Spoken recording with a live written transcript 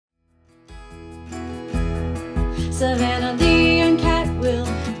Savannah, Lee, and Kat will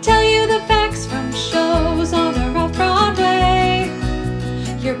tell you the facts from shows on or off Broadway.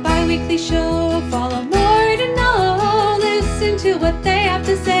 Your bi-weekly show, follow more to know. Listen to what they have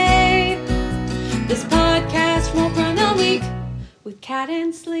to say. This podcast won't run a week with Kat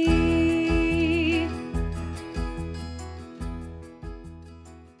and Slee.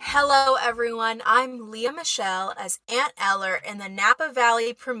 Hello, everyone. I'm Leah Michelle as Aunt Eller in the Napa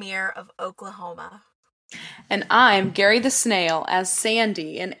Valley premiere of Oklahoma. And I'm Gary the Snail as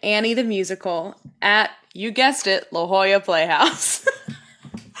Sandy in Annie the Musical at, you guessed it, La Jolla Playhouse.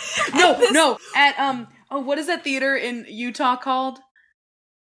 At, what is that theater in Utah called?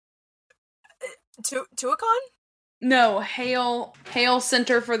 Tuacahn? No, Hale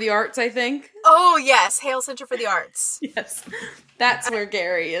Center for the Arts, I think. Oh, yes, Hale Center for the Arts. Yes, that's where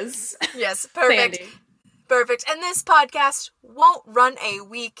Gary is. Yes, perfect. Sandy. Perfect. And this podcast won't run a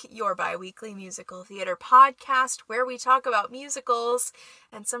week, your bi-weekly musical theater podcast where we talk about musicals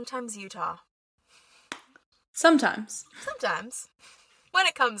and sometimes Utah. Sometimes. When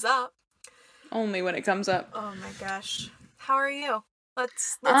it comes up. Only when it comes up. Oh my gosh. How are you?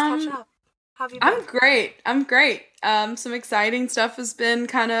 Let's catch up. How have you been? I'm great. Some exciting stuff has been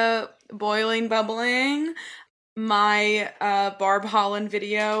kind of bubbling. My Barb Holland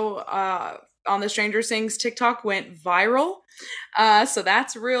video on the Stranger Things TikTok went viral. So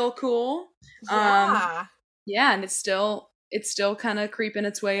that's real cool. Yeah. And it's still kind of creeping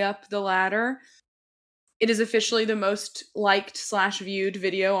its way up the ladder. It is officially the most liked / viewed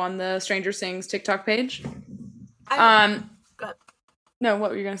video on the Stranger Things TikTok page. No,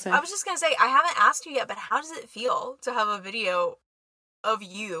 what were you going to say? I was just going to say, I haven't asked you yet, but how does it feel to have a video of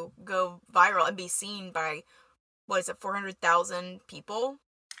you go viral and be seen by, 400,000 people?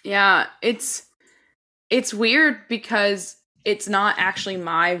 Yeah, it's weird because it's not actually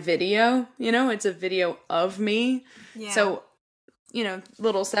my video, it's a video of me. Yeah. So,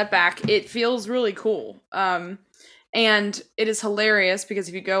 little setback. It feels really cool. And it is hilarious because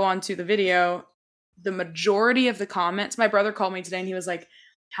if you go onto the video, the majority of the comments, my brother called me today and he was like,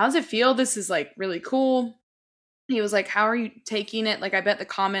 how does it feel? This is like really cool. He was like, how are you taking it? Like, I bet the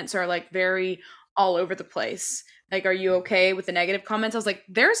comments are like very all over the place. Like, are you okay with the negative comments? I was like,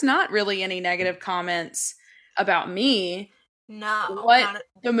 there's not really any negative comments about me. No.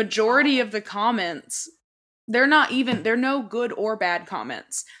 The majority of the comments, they're no good or bad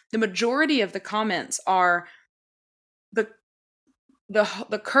comments. The majority of the comments are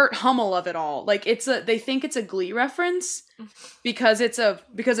the Kurt Hummel of it all. Like they think it's a Glee reference because it's a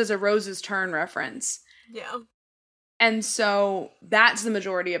Rose's Turn reference. Yeah. And so that's the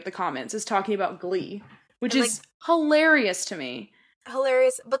majority of the comments is talking about Glee, which is hilarious to me.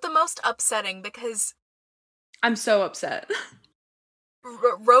 Hilarious, but the most upsetting because I'm so upset.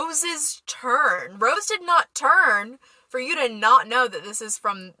 Rose's Turn. Rose did not turn for you to not know that this is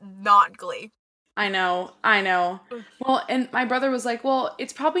from not Glee. I know. Well, and my brother was like, well,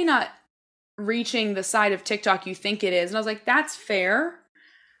 it's probably not reaching the side of TikTok you think it is. And I was like, that's fair.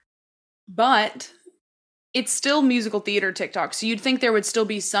 But it's still musical theater TikTok. So you'd think there would still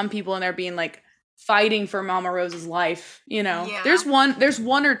be some people in there being like fighting for Mama Rose's life, Yeah. There's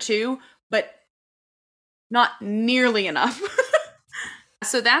one or two, but not nearly enough.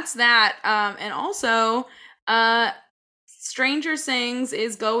 So that's that. And also, Stranger Things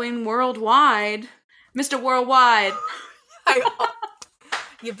is going worldwide. Mr. Worldwide.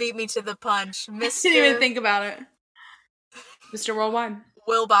 You beat me to the punch. I didn't even think about it. Mr. Worldwide.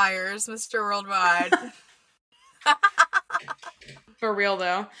 Will Byers, Mr. Worldwide. For real,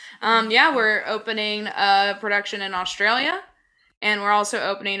 though. We're opening a production in Australia. And we're also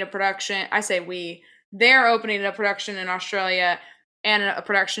opening a production. I say we. They're opening a production in Australia and a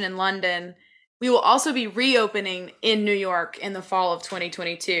production in London. We will also be reopening in New York in the fall of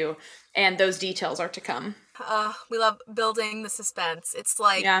 2022, and those details are to come. We love building the suspense. It's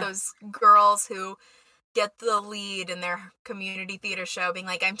like those girls who get the lead in their community theater show being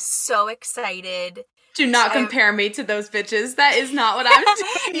like, I'm so excited. Do not compare me to those bitches. That is not what I'm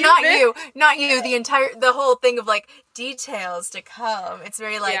doing. Not you. The whole thing of like details to come. It's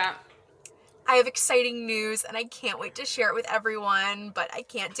very like, I have exciting news and I can't wait to share it with everyone, but I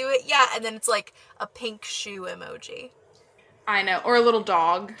can't do it yet. And then it's like a pink shoe emoji. I know. Or a little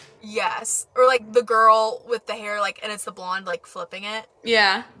dog. Yes. Or like the girl with the hair, like, and it's the blonde, like flipping it.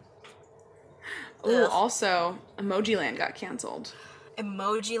 Yeah. Oh, also, Emojiland got canceled.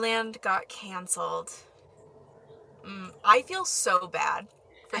 Emojiland got canceled. I feel so bad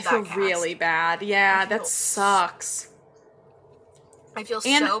for that cast. I feel really bad. Yeah, that sucks. I feel so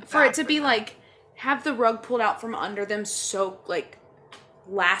bad. And for it to be like, have the rug pulled out from under them so, like,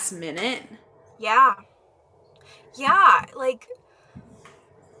 last minute. Yeah. Yeah, like,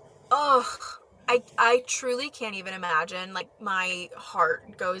 ugh. I truly can't even imagine. Like, my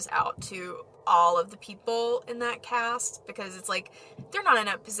heart goes out to all of the people in that cast because it's like they're not in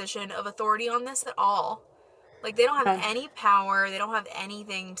a position of authority on this at all. Like, they don't have any power. They don't have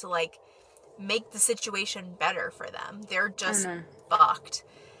anything to, like, make the situation better for them. They're just fucked.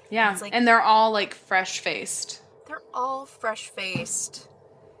 Yeah, like, and they're all, like, fresh-faced. They're all fresh-faced.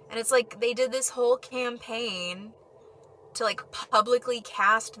 And it's like they did this whole campaign to, like, publicly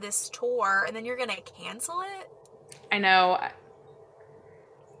cast this tour, and then you're gonna cancel it? I know.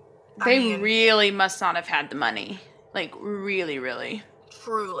 They really must not have had the money. Like, really, really.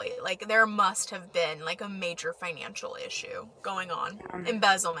 Truly. Like, there must have been, like, a major financial issue going on.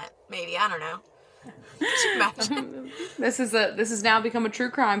 Embezzlement, maybe. I don't know. Imagine. This has now become a true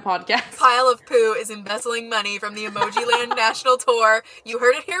crime podcast. Pile of Poo is embezzling money from the Emoji Land National Tour. You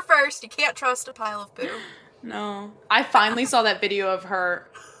heard it here first. You can't trust a Pile of Poo. No. I finally saw that video of her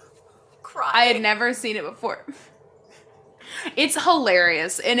crying. I had never seen it before. It's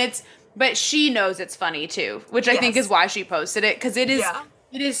hilarious, but she knows it's funny too, which I think is why she posted it, because it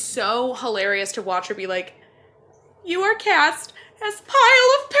is so hilarious to watch her be like, "You are cast as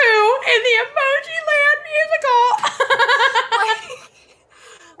Pile of Poo in the Emoji Land musical."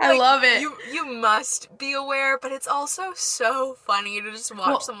 I love it. You must be aware, but it's also so funny to just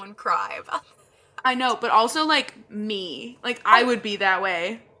watch someone cry about that. I know, but also, like, me. Like, I would be that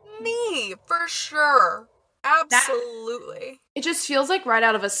way. Me, for sure. Absolutely. It just feels like right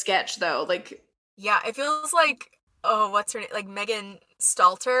out of a sketch, though. Like, yeah, it feels like, what's her name? Like, Megan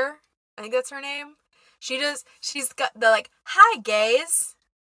Stalter. I think that's her name. She's got the, like, hi, gays.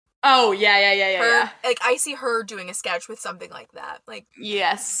 Oh, yeah. Like, I see her doing a sketch with something like that. Like,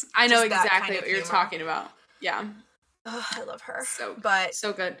 yes, I know exactly what you're talking about. Yeah. I love her. So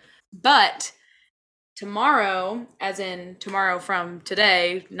good. But tomorrow, as in tomorrow from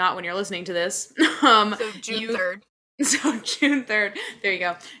today, not when you're listening to this. So June 3rd. So June 3rd. There you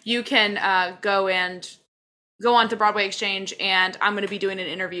go. You can go on to Broadway Exchange, and I'm going to be doing an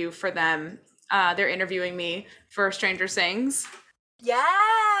interview for them. They're interviewing me for Stranger Things.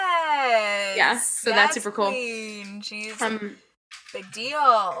 Yes. Yeah. So that's super cool. Jeez. Big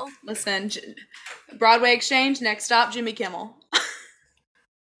deal. Listen, Broadway Exchange, next stop, Jimmy Kimmel.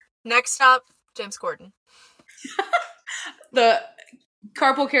 Next stop, James Corden. The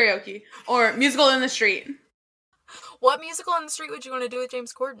carpool karaoke or musical in the street. What musical in the street would you want to do with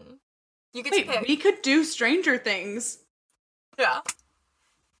James Corden? You get to pick. We could do Stranger Things. Yeah.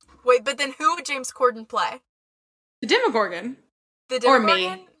 Wait, but then who would James Corden play? The Demogorgon. The Demogorgon?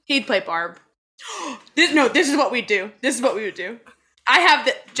 Or me. He'd play Barb. This is what we'd do. This is what we would do. I have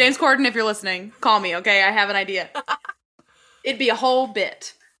James Corden, if you're listening, call me, okay? I have an idea. It'd be a whole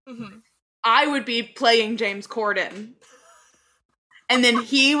bit. Mm-hmm. I would be playing James Corden. And then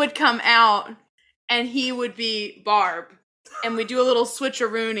he would come out and he would be Barb. And we do a little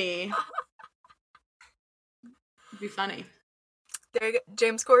switcheroony. It'd be funny. There you go.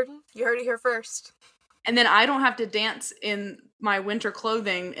 James Corden, you heard it here first. And then I don't have to dance in my winter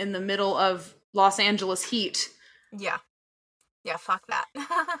clothing in the middle of Los Angeles heat. Yeah. Yeah, fuck that.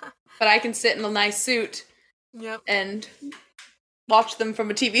 But I can sit in a nice suit. Yep. And watch them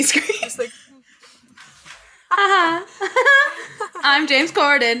from a TV screen. Just like, I'm James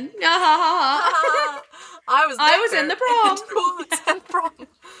Corden. I was in the prom. In the prom.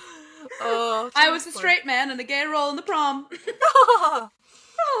 Oh, I was a straight man in a gay role in the prom.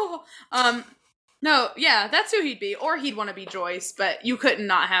 No, yeah, that's who he'd be. Or he'd want to be Joyce, but you couldn't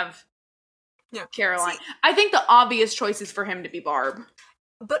not have Caroline. See, I think the obvious choice is for him to be Barb.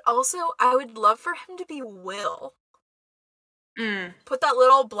 But also, I would love for him to be Will. Mm. Put that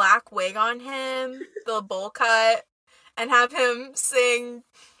little black wig on him, the bowl cut, and have him sing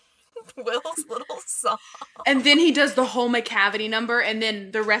Will's little song. And then he does the whole McCavity number, and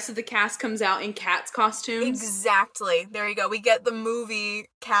then the rest of the cast comes out in Cats costumes. Exactly. There you go. We get the movie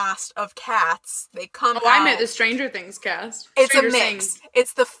cast of Cats. They come out. I meant the Stranger Things cast. It's a mix.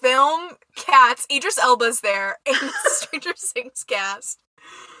 It's the film Cats. Idris Elba's there, and the Stranger Things cast.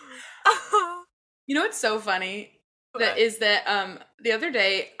 You know what's so funny? That the other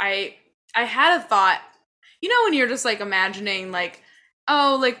day I had a thought. You know when you're just like imagining like,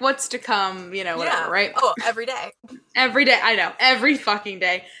 oh, like what's to come, you know, whatever, right? Oh, every day. Every day, I know, every fucking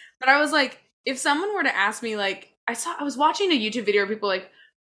day. But I was like, if someone were to ask me, like, I was watching a YouTube video where people like,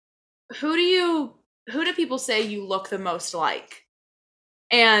 who do people say you look the most like?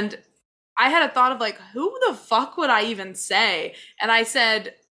 And I had a thought of like, who the fuck would I even say? And I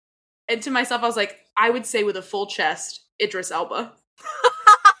said, and to myself, I was like, I would say with a full chest, Idris Elba.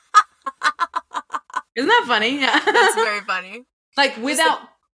 Isn't that funny? Yeah. That's very funny. Like without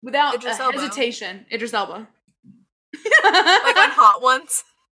Idris Elba. hesitation, Idris Elba. Like on Hot Ones.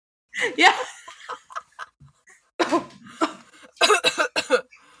 Yeah.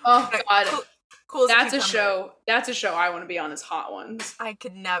 Oh God. Cool. That's a show. That's a show I want to be on, is Hot Ones. I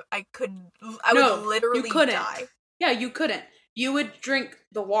would literally die. Yeah, you couldn't. You would drink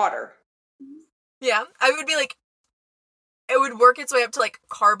the water. Yeah, I would be like, it would work its way up to like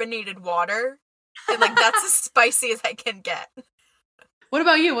carbonated water. And like, that's as spicy as I can get. What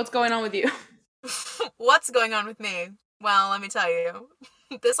about you? What's going on with you? What's going on with me? Well, let me tell you.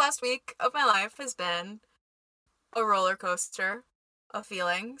 This last week of my life has been a roller coaster of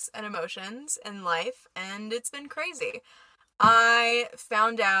feelings and emotions in life, and it's been crazy. I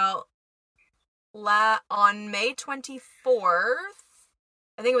found out on May 24th,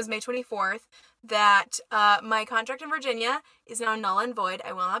 I think it was May 24th, that my contract in Virginia is now null and void.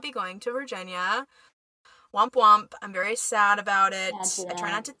 I will not be going to Virginia. Womp womp. I'm very sad about it. Womp womp. I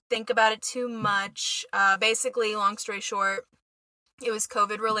try not to think about it too much. Basically, long story short, it was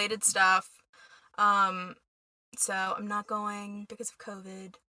COVID-related stuff. So I'm not going because of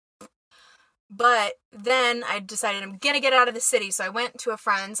COVID. But then I decided I'm gonna get out of the city. So I went to a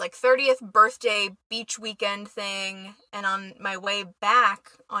friend's like 30th birthday beach weekend thing. And on my way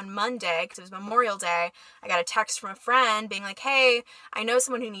back on Monday, because it was Memorial Day, I got a text from a friend being like, hey, I know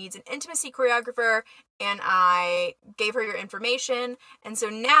someone who needs an intimacy choreographer. And I gave her your information. And so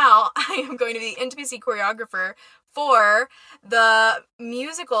now I am going to be the intimacy choreographer for the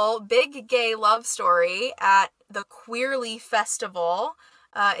musical Big Gay Love Story at the Queerly Festival.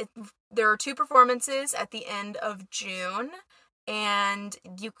 There are 2 performances at the end of June, and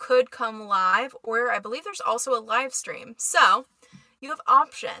you could come live, or I believe there's also a live stream. So you have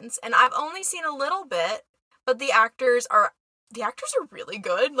options, and I've only seen a little bit, but the actors are really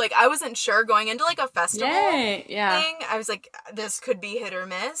good. Like, I wasn't sure going into like a festival thing. I was like, this could be hit or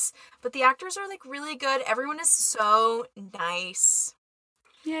miss, but the actors are like really good. Everyone is so nice.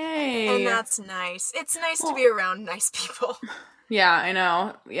 Yay. And that's nice. It's nice to be around nice people. Yeah, I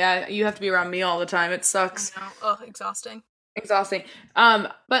know. Yeah, you have to be around me all the time. It sucks. I know. Oh, exhausting.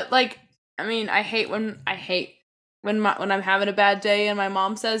 But like, I mean, I hate when I'm having a bad day and my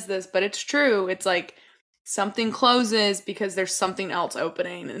mom says this, but it's true. It's like something closes because there's something else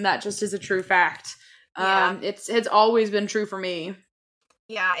opening, and that just is a true fact. Yeah. It's always been true for me.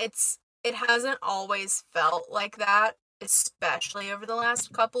 Yeah, it hasn't always felt like that, especially over the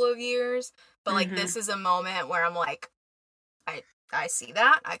last couple of years. But like, this is a moment where I'm like, I see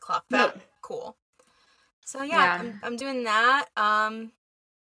that, I clock that, cool. So yeah. I'm doing that.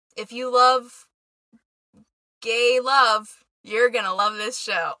 If you love gay love, you're gonna love this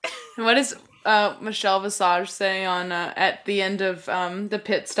show. What does Michelle Visage say on at the end of the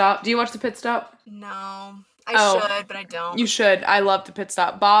Pit Stop? Do you watch the Pit Stop? No. I should, but I don't. You should. I love the Pit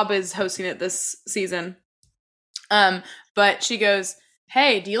Stop. Bob is hosting it this season. But she goes,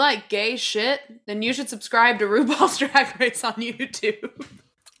 hey, do you like gay shit? Then you should subscribe to RuPaul's Drag Race on YouTube.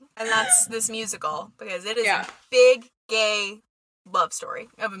 And that's this musical, because it is a big gay love story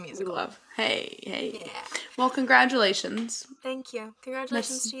of a musical. We love. Hey. Yeah. Well, congratulations. Thank you.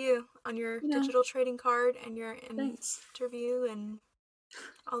 Congratulations to you on your digital trading card and your interview and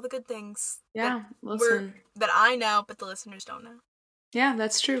all the good things. Yeah, listen. That I know, but the listeners don't know. Yeah,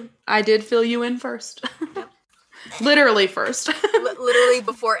 that's true. I did fill you in first. Yep. Literally first. Literally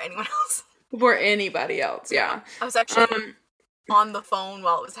before anyone else. Before anybody else, yeah. I was actually on the phone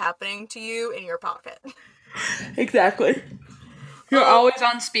while it was happening to you in your pocket. Exactly. You're always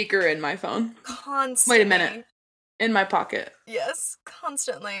on speaker in my phone. Constantly. Wait a minute. In my pocket. Yes,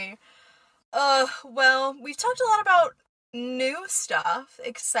 constantly. Well, we've talked a lot about new stuff,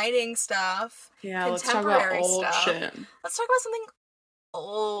 exciting stuff, contemporary stuff. Shit. Let's talk about something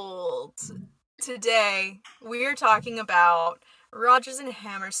old. Today, we are talking about Rodgers and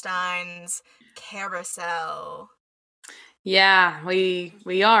Hammerstein's Carousel. Yeah, we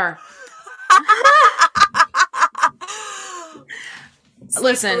are.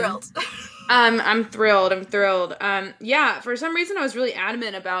 Listen, thrilled. I'm thrilled. Yeah, for some reason I was really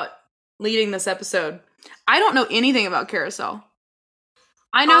adamant about leading this episode. I don't know anything about Carousel.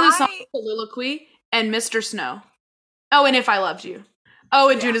 I know the song Soliloquy and Mr. Snow. Oh, and If I Loved You. Oh,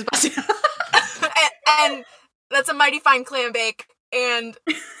 and Judas Busty. And that's a mighty fine clam bake. And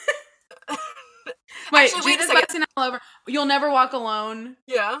wait, Judas Busting all over. You'll Never Walk Alone.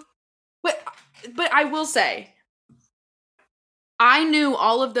 Yeah. But I will say, I knew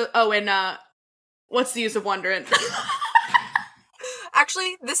all of the. Oh, and What's the Use of Wondering?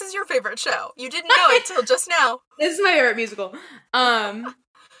 Actually, this is your favorite show. You didn't know it till just now. This is my favorite musical.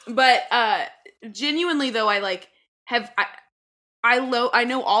 But genuinely though, I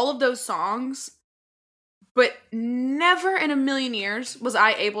know all of those songs, but never in a million years was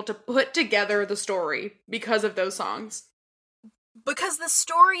I able to put together the story because of those songs. Because the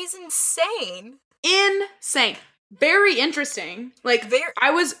story's insane. Insane. Very interesting. Like,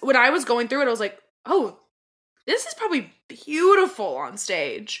 when I was going through it, I was like, oh, this is probably beautiful on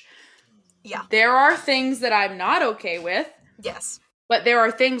stage. Yeah. There are things that I'm not okay with. Yes. But there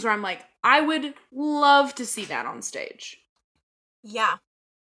are things where I'm like, I would love to see that on stage. Yeah.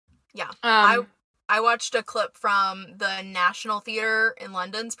 Yeah. I watched a clip from the National Theatre in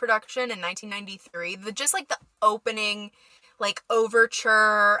London's production in 1993. Just like the opening, like,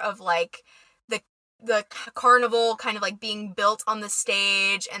 overture of like the carnival kind of like being built on the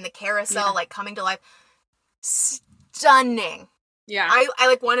stage and the carousel like coming to life. Stunning. Yeah. I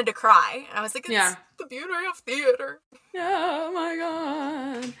like wanted to cry. And I was like, it's the beauty of theater. Oh my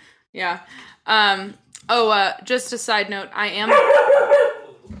god. Yeah. Just a side note, I am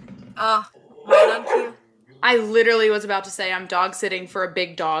right on cue. I literally was about to say I'm dog sitting for a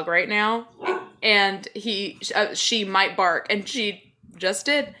big dog right now, and she might bark, and she just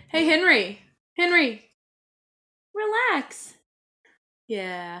did. Hey, Henry, relax.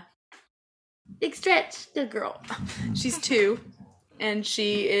 Yeah. Big stretch, good girl. She's 2, and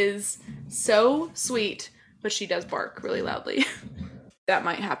she is so sweet, but she does bark really loudly. That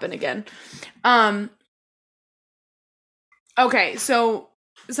might happen again. Okay, so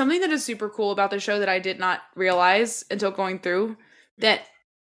something that is super cool about the show that I did not realize until going through, that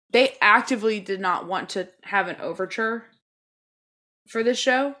they actively did not want to have an overture for this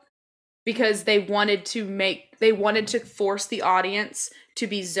show because they wanted to force the audience to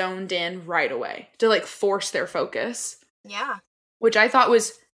be zoned in right away, to like force their focus. Yeah. Which I thought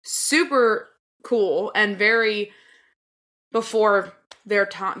was super cool and very before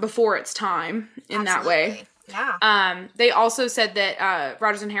its time in that way. Yeah. They also said that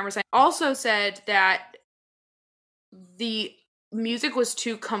Rodgers and Hammerstein also said that the music was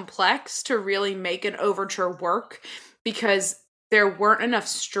too complex to really make an overture work because there weren't enough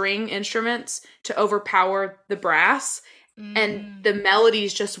string instruments to overpower the brass, and the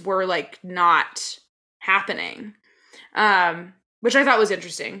melodies just were like not happening, which I thought was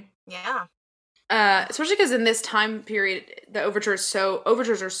interesting. Yeah. Especially because in this time period, the overtures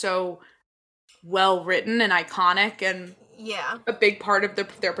are so well written and iconic and a big part of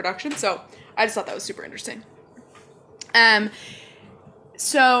their production. So I just thought that was super interesting. It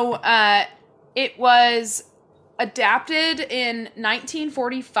was adapted in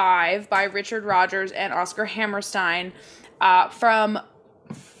 1945 by Richard Rodgers and Oscar Hammerstein from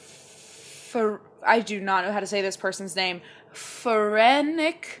I do not know how to say this person's name.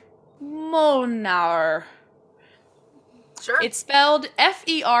 Ferenc Molnar. Sure. It's spelled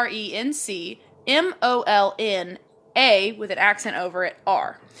FERENCMOLNA with an accent over it,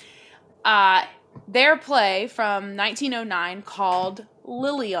 R. Their play from 1909 called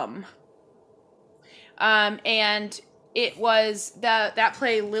Lilium. And it was that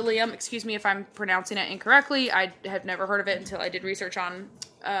play Lilium, excuse me if I'm pronouncing it incorrectly, I have never heard of it until I did research on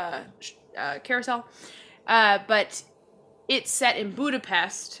Carousel. But it's set in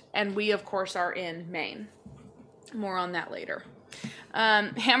Budapest, and we, of course, are in Maine. More on that later.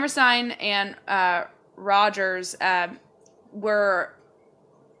 Hammerstein and Rodgers were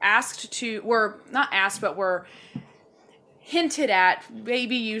hinted at,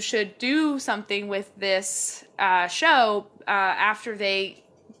 maybe you should do something with this show after they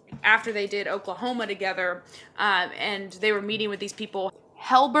did Oklahoma together, and they were meeting with these people,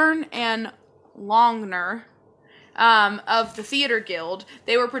 Helburn and Longner, of the Theater Guild.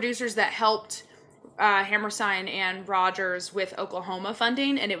 They were producers that helped Hammerstein and Rodgers with Oklahoma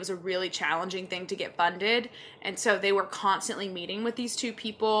funding, and it was a really challenging thing to get funded, and so they were constantly meeting with these two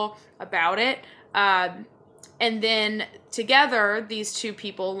people about it. And then together, these two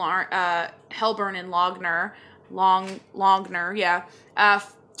people, Helburn and Longner,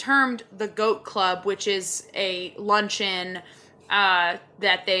 termed the Goat Club, which is a luncheon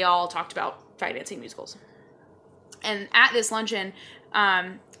that they all talked about financing musicals. And at this luncheon,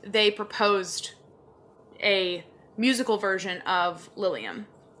 they proposed a musical version of Lilium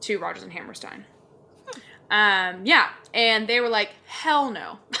to Rodgers and Hammerstein. And they were like, hell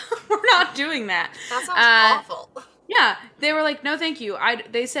no, we're not doing that. That sounds awful. Yeah, they were like, no, thank you.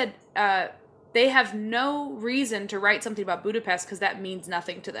 They said they have no reason to write something about Budapest because that means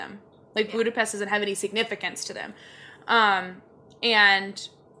nothing to them. Budapest doesn't have any significance to them. And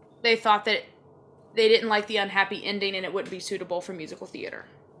they thought that they didn't like the unhappy ending and it wouldn't be suitable for musical theater.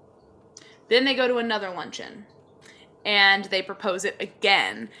 Then they go to another luncheon. and they propose it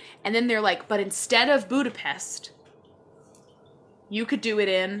again. And then they're like, but instead of Budapest, you could do it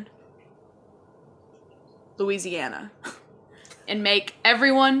in Louisiana and make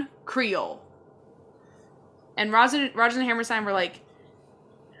everyone Creole. And Rodgers and Hammerstein were like,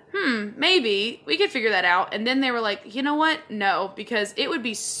 maybe we could figure that out. And then they were like, you know what? No, because it would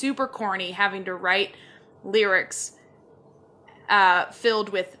be super corny having to write lyrics filled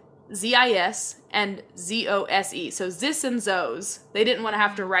with Z-I-S and Z-O-S-E. So Zis and Zos. They didn't want to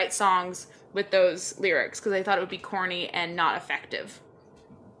have to write songs with those lyrics because they thought it would be corny and not effective.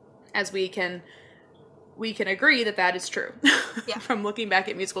 As we can agree that is true. Yeah. From looking back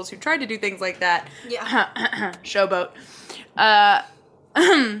at musicals who tried to do things like that. Yeah. Showboat.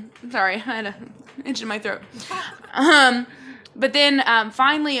 Sorry, I had an itch in my throat. But then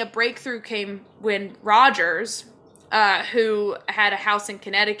finally a breakthrough came when Rodgers, who had a house in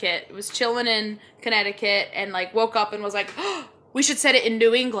Connecticut, was chilling in Connecticut and like woke up and was like, oh, we should set it in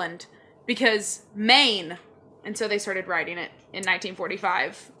New England because Maine. And so they started writing it in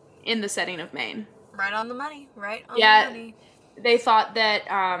 1945 in the setting of Maine. Right on the money. Right on the money. They thought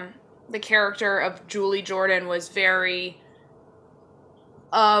that the character of Julie Jordan was very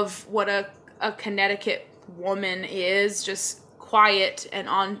of what a Connecticut woman is, just quiet and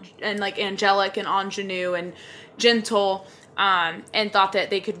like angelic and ingenue and gentle, and thought that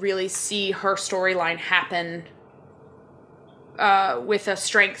they could really see her storyline happen with a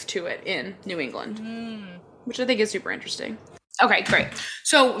strength to it in New England, which I think is super interesting. Okay, great.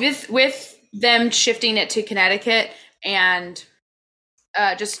 So with them shifting it to Connecticut and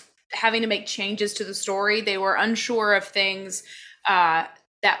just having to make changes to the story, they were unsure of things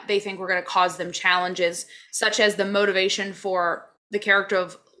that they think were going to cause them challenges, such as the motivation for the character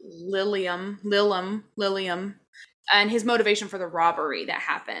of Lilium, and his motivation for the robbery that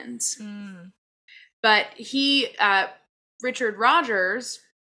happens. But Richard Rodgers,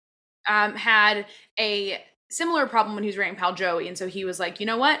 had a similar problem when he was writing Pal Joey, and so he was like, you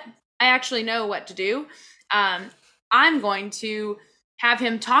know what? I actually know what to do. I'm going to have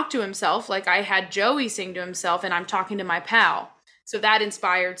him talk to himself like I had Joey sing to himself, and I'm talking to my pal. So that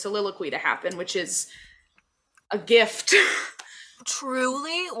inspired Soliloquy to happen, which is a gift.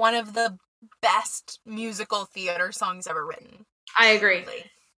 Truly one of the best musical theater songs ever written. I agree. Truly.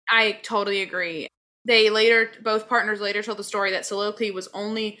 I totally agree. Both partners later told the story that Soliloquy was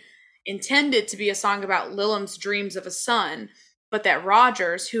only intended to be a song about Lilium's dreams of a son, but that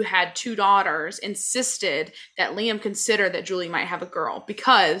Rodgers, who had 2 daughters, insisted that Liam consider that Julie might have a girl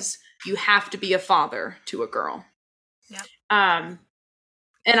because you have to be a father to a girl. Yep. And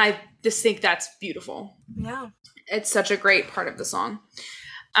I just think that's beautiful. Yeah. It's such a great part of the song.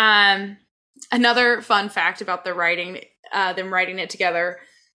 Another fun fact about the writing, them writing it together.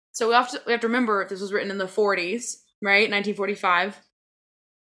 So we have to remember this was written in the 40s, right? 1945.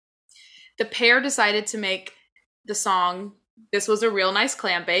 The pair decided to make the song This Was a Real Nice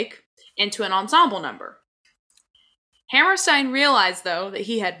Clam Bake into an ensemble number. Hammerstein realized, though, that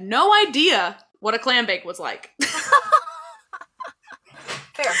he had no idea what a clam bake was like.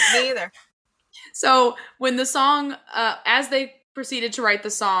 Fair, me either. So when the song, as they proceeded to write the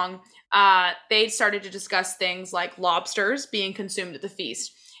song, they started to discuss things like lobsters being consumed at the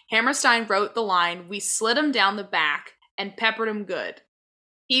feast. Hammerstein wrote the line, "We slit 'em down the back and peppered 'em good."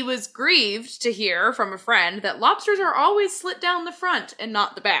 He was grieved to hear from a friend that lobsters are always slit down the front and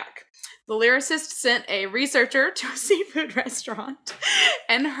not the back. The lyricist sent a researcher to a seafood restaurant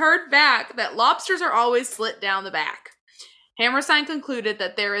and heard back that lobsters are always slit down the back. Hammerstein concluded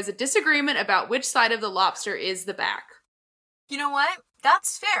that there is a disagreement about which side of the lobster is the back. You know what?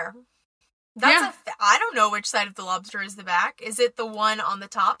 That's fair. I don't know which side of the lobster is the back. Is it the one on the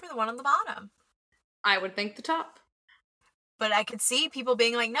top or the one on the bottom? I would think the top. But I could see people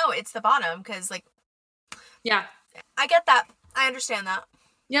being like, no, it's the bottom, because, like... Yeah. I get that. I understand that.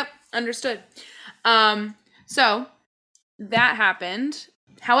 Yep, understood. So, that happened.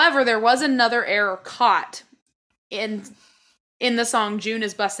 However, there was another error caught in the song June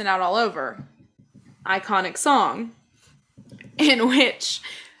is Bustin' Out All Over. Iconic song. In which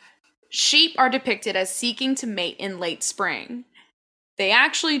sheep are depicted as seeking to mate in late spring. They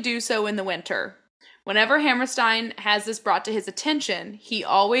actually do so in the winter. Whenever Hammerstein has this brought to his attention, he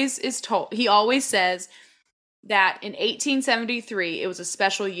always says that in 1873, it was a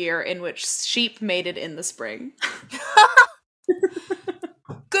special year in which sheep mated in the spring.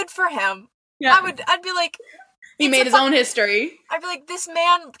 Good for him. Yeah. I'd be like... He made his own history. I'd be like, this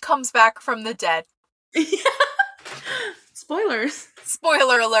man comes back from the dead. Spoilers.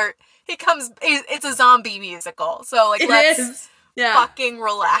 Spoiler alert. It's a zombie musical. So, like, let's fucking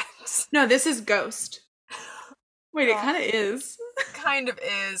relax. No, this is Ghost. Wait, it kind of is. Kind of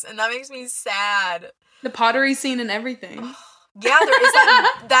is, and that makes me sad. The pottery scene and everything. Yeah, there is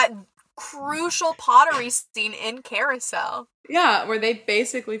that crucial pottery scene in Carousel. Yeah, where they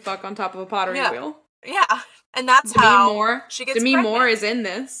basically fuck on top of a pottery wheel. Yeah, and that's how she gets Demi pregnant. Moore is in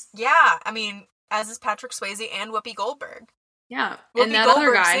this. Yeah, I mean, as is Patrick Swayze and Whoopi Goldberg. Yeah, Whoopi and that Goldberg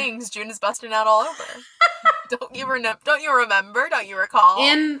other guy sings "June is busting out all over." Don't you remember? Don't you recall?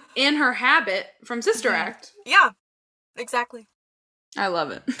 in her habit from Sister Act. Yeah, exactly. I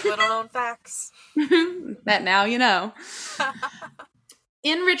love it. Little known facts. That now you know.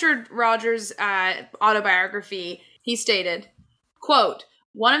 In Richard Rogers' autobiography, he stated, quote,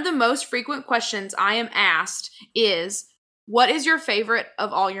 "One of the most frequent questions I am asked is, what is your favorite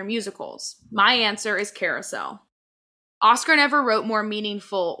of all your musicals? My answer is Carousel. Oscar never wrote more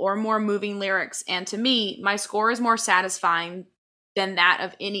meaningful or more moving lyrics, and to me, my score is more satisfying than that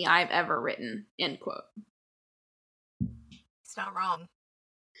of any I've ever written," end quote. It's not wrong.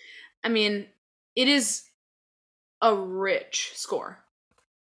 I mean, it is a rich score.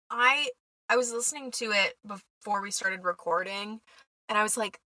 I was listening to it before we started recording, and I was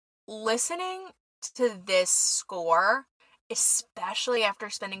like, listening to this score, especially after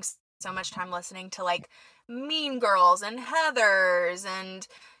spending so much time listening to like Mean Girls and Heathers and,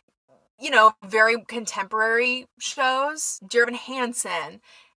 you know, very contemporary shows, Dear Evan Hansen,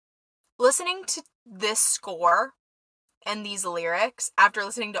 listening to this score and these lyrics after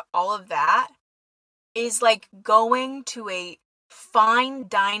listening to all of that is like going to a fine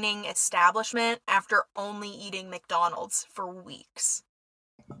dining establishment after only eating McDonald's for weeks.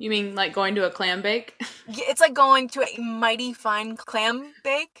 You mean like going to a clam bake? Yeah, it's like going to a mighty fine clam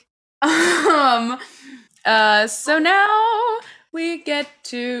bake. So now we get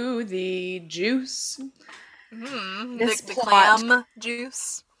to the juice. The clam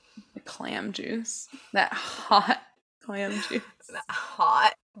juice. The clam juice. That hot clam juice. That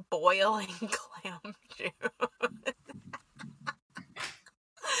hot, boiling clam juice.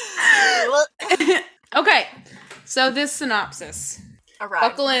 Okay, so this synopsis. All right.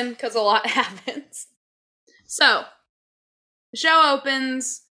 Buckle in, because a lot happens. So, the show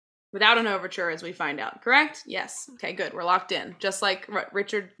opens without an overture, as we find out, correct? Yes. Okay, good. We're locked in. Just like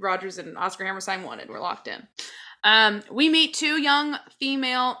Richard Rogers and Oscar Hammerstein wanted. We're locked in. We meet two young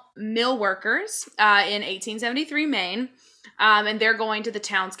female mill workers in 1873 Maine, and they're going to the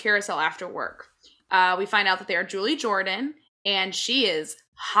town's carousel after work. We find out that they are Julie Jordan, and she is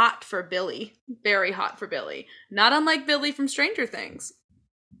hot for Billy. Very hot for Billy. Not unlike Billy from Stranger Things.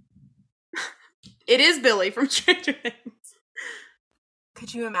 It is Billy from Stranger Things.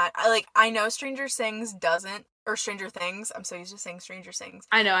 Could you imagine? I know Stranger Things doesn't, or Stranger Things. I'm so used to saying Stranger Things.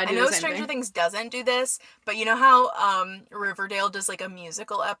 I know, I know Stranger Things doesn't do this, but you know how Riverdale does like a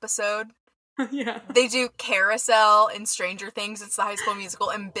musical episode? Yeah. They do Carousel in Stranger Things. It's the High School Musical,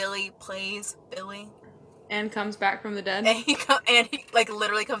 and Billy plays Billy. And comes back from the dead. And he like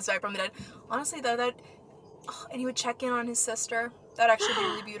literally comes back from the dead. Honestly, though, and he would check in on his sister. That'd actually be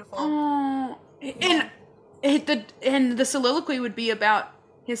really beautiful. Oh, and the soliloquy would be about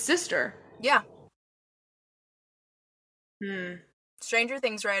his sister. Yeah. Stranger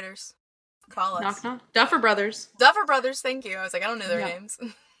Things writers, call us. Knock knock. Duffer Brothers. Duffer Brothers. Thank you. I was like, I don't know their names.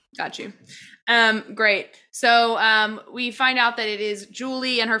 Got you. Great. So we find out that it is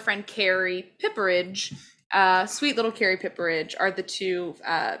Julie and her friend Carrie Pipperidge. Sweet little Carrie Pipperidge are the two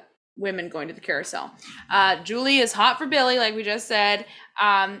women going to the carousel. Julie is hot for Billy, like we just said,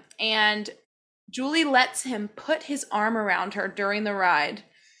 and Julie lets him put his arm around her during the ride,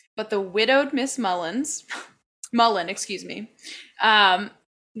 but the widowed Miss Mullen, the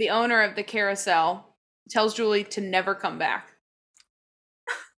owner of the carousel, tells Julie to never come back.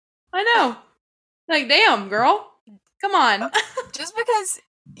 I know. Like, damn, girl. Come on. Just because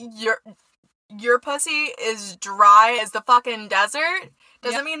your pussy is dry as the fucking desert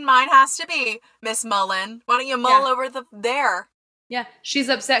doesn't mean mine has to be, Miss Mullen. Why don't you mull over there? Yeah, she's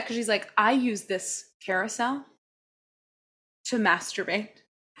upset because she's like, I use this carousel to masturbate.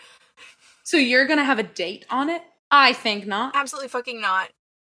 So you're going to have a date on it? I think not. Absolutely fucking not.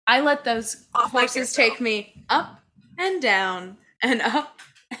 I let those horses take me up and down and up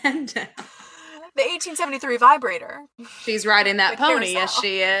and down. The 1873 vibrator. She's riding that pony, yes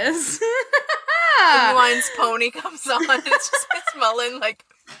she is. Genuine's pony comes on. It's just Miss Mullen, like,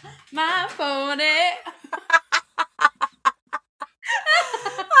 my pony.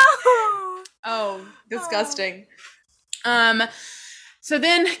 Oh, disgusting. So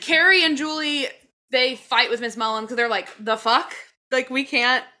then Carrie and Julie, they fight with Miss Mullen because they're like, the fuck? Like, we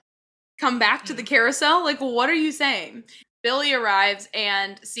can't come back to the carousel? Like, what are you saying? Billy arrives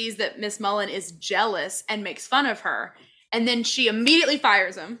and sees that Miss Mullen is jealous and makes fun of her. And then she immediately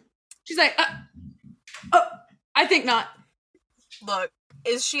fires him. She's like, I think not. Look,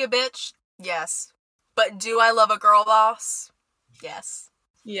 is she a bitch? Yes. But do I love a girl boss? Yes.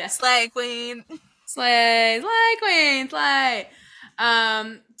 Yes. Slay queen. Slay queen, slay.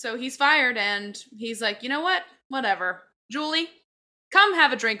 So he's fired and he's like, you know what? Whatever. Julie, come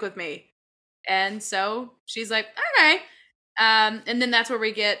have a drink with me. And so she's like, okay. And then that's where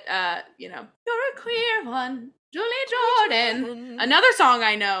we get, you're a queer one, Julie Jordan. Another song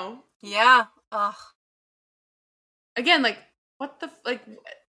I know. Yeah. Ugh. Again, like, what the,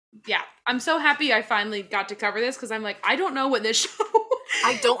 yeah. I'm so happy I finally got to cover this because I'm like, I don't know what this show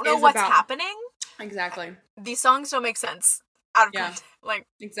I don't know what's happening. Exactly. These songs don't make sense out of context. Like,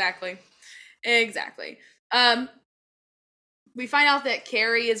 exactly. We find out that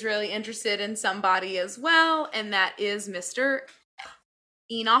Carrie is really interested in somebody as well, and that is Mr.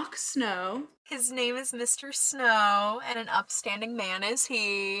 Enoch Snow. His name is Mr. Snow, and an upstanding man is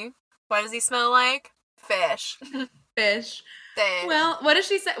he. What does he smell like? Fish. Fish. Fish. Well, what does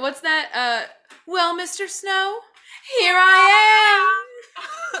she say? What's that? Well, Mr. Snow, here I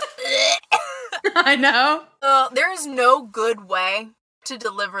am. I know. There is no good way to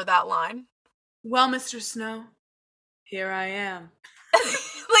deliver that line. Well, Mr. Snow, here I am.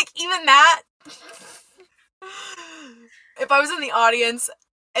 Like, even that. If I was in the audience,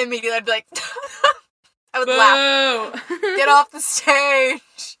 immediately I'd be like, I would laugh. Get off the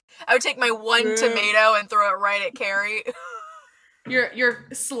stage. I would take my one tomato and throw it right at Carrie. Your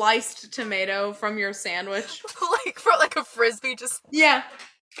sliced tomato from your sandwich. Like, for like a frisbee, just... Yeah.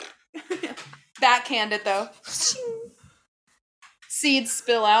 Backhand it, though. Seeds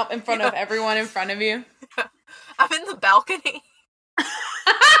spill out in front of everyone in front of you. I'm in the balcony.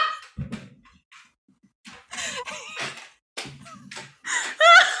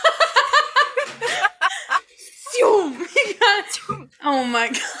 Oh my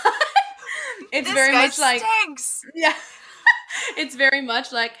god. It's this very guy much like stinks. Yeah. It's very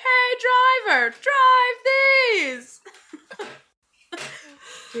much like, hey driver, drive these.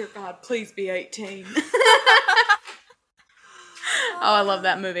 Dear God, please be 18. Oh, I love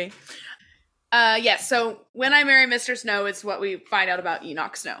that movie. Yes, so When I Marry Mr. Snow is what we find out about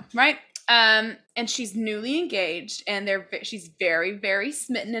Enoch Snow, right? And she's newly engaged, and she's very, very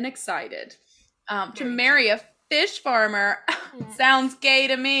smitten and excited to marry a fish farmer. Sounds gay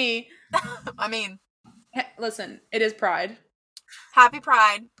to me. I mean, listen, it is Pride. Happy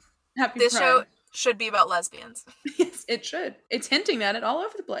Pride. This show should be about lesbians. Yes, it should. It's hinting at it all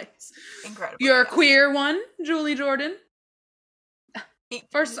over the place. Incredible. You're a queer one, Julie Jordan.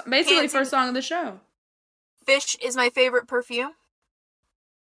 First song of the show. Fish is my favorite perfume.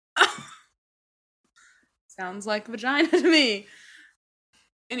 Sounds like vagina to me.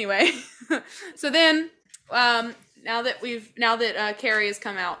 Anyway, so then, now that Carrie has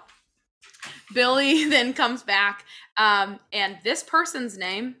come out, Billy then comes back, and this person's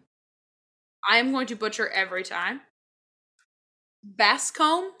name, I'm going to butcher every time.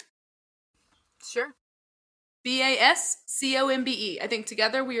 Bascombe? Sure. Bascombe. I think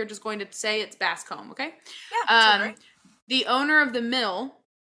together we are just going to say it's Bascombe, okay? Yeah, right. The owner of the mill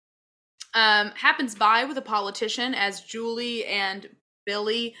happens by with a politician as Julie and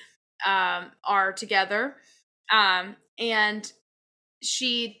Billy are together. And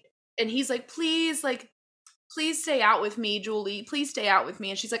he's like, please stay out with me, Julie. Please stay out with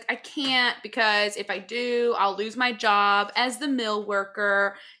me. And she's like, I can't, because if I do, I'll lose my job as the mill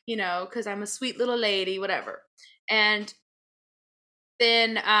worker, because I'm a sweet little lady, whatever. And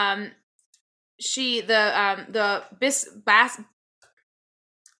then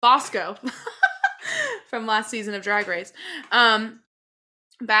Bosco from last season of Drag Race,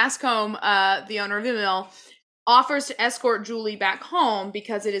 Bascombe, the owner of the mill, offers to escort Julie back home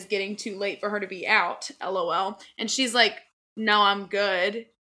because it is getting too late for her to be out, LOL. And she's like, no, I'm good.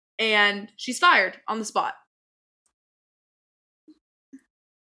 And she's fired on the spot.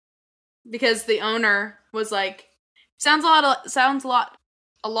 Because the owner was like, sounds a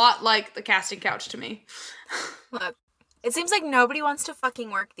lot like the casting couch to me. Look, it seems like nobody wants to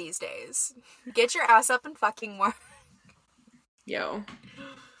fucking work these days. Get your ass up and fucking work. Yo.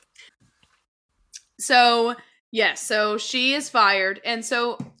 So, yes, so she is fired, and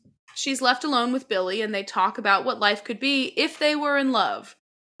so she's left alone with Billy, and they talk about what life could be if they were in love.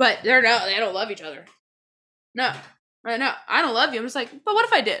 But they don't love each other. No, I don't love you. I'm just like, but what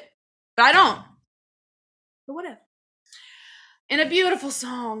if I did? But I don't. But what if? In a beautiful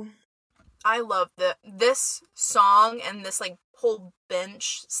song. I love this song and this like whole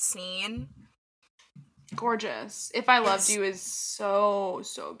bench scene. Gorgeous. If I Loved You is so,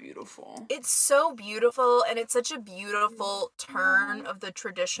 so beautiful. It's so beautiful, and it's such a beautiful turn of the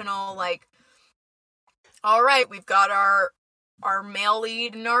traditional, like, all right, we've got our male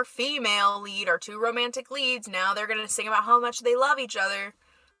lead and our female lead, our two romantic leads. Now they're going to sing about how much they love each other.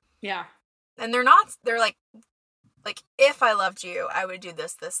 Yeah. And they're like, if I loved you, I would do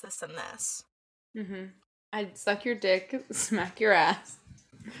this, this, this, and this. Mm-hmm. I'd suck your dick, smack your ass,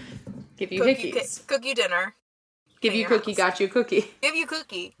 give you cookie, hickeys. Cook you dinner. Give you cookie, got you cookie. Give you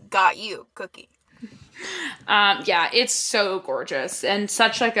cookie, got you cookie. Yeah, it's so gorgeous and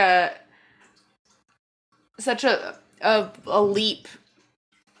such a leap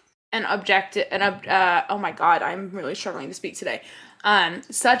and objective and oh my god, I'm really struggling to speak today.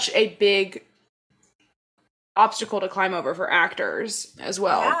 Such a big obstacle to climb over for actors as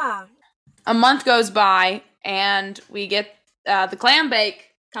well. Yeah. A month goes by and we get the clam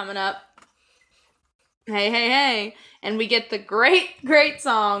bake coming up. Hey. And we get the great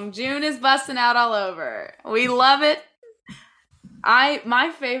song, June is Busting Out All Over. We love it.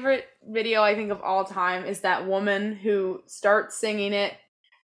 My favorite video, I think, of all time is that woman who starts singing it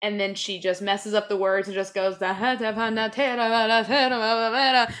and then she just messes up the words and just goes, I got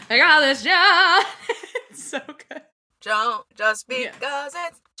this job. It's so good. Don't just because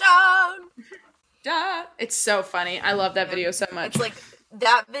it's Joan. It's so funny. I love that video so much. It's like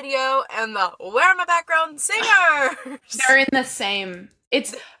that video and the Where Are My Background Singers? They're in the same.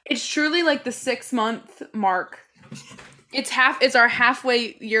 It's truly like the 6-month mark. It's our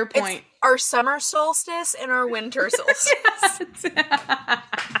halfway year point. It's our summer solstice and our winter solstice.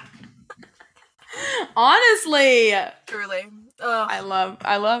 Honestly. Truly. I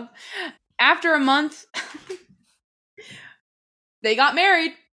love. After a month, they got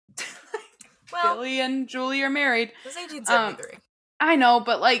married. Well, Billy and Julie are married. It was 1873. I know,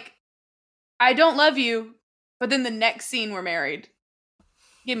 but like, I don't love you, but then the next scene we're married.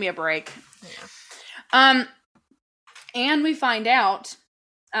 Give me a break. Yeah. And we find out,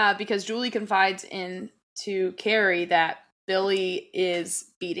 because Julie confides into Carrie that Billy is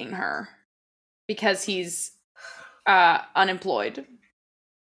beating her because he's unemployed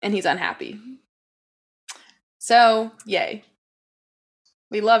and he's unhappy. So, yay.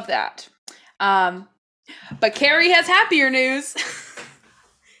 We love that. But Carrie has happier news.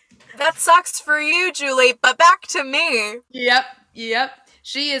 That sucks for you, Julie, but back to me. Yep.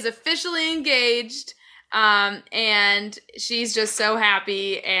 She is officially engaged. And she's just so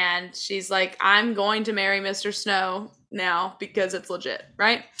happy, and she's like, I'm going to marry Mr. Snow now because it's legit,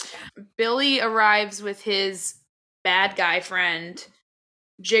 right? Billy arrives with his bad guy friend,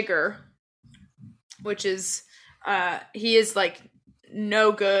 Jigger, which is, he is like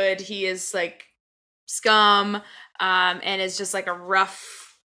no good. He is like scum, and is just like a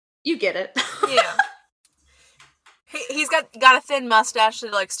rough, you get it. Yeah. He's got a thin mustache that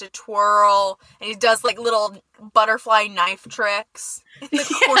he likes to twirl, and he does like little butterfly knife tricks in the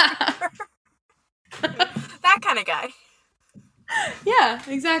corner. That kind of guy. Yeah,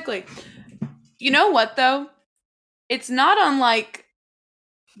 exactly. You know what, though? It's not unlike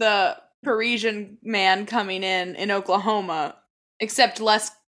the Parisian man coming in Oklahoma, except less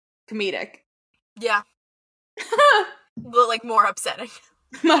comedic. Yeah. But like more upsetting.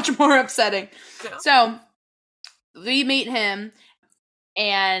 Much more upsetting. Yeah. So we meet him,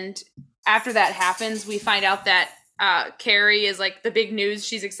 and after that happens, we find out that Carrie is like, the big news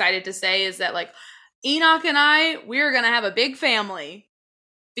she's excited to say is that like, Enoch and I, we're going to have a big family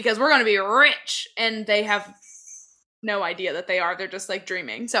because we're going to be rich. And they have no idea that they are. They're just like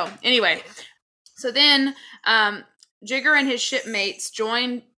dreaming. So anyway, so then Jigger and his shipmates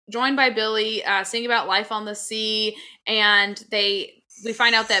joined by Billy, sing about life on the sea. And we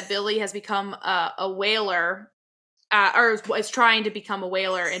find out that Billy has become a whaler, or is trying to become a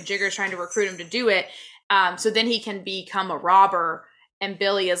whaler, and Jigger's trying to recruit him to do it. So then he can become a robber. And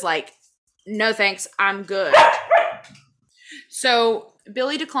Billy is like, no thanks, I'm good. So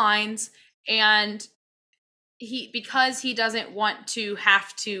Billy declines, and because he doesn't want to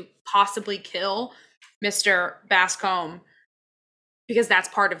have to possibly kill Mr. Bascombe, because that's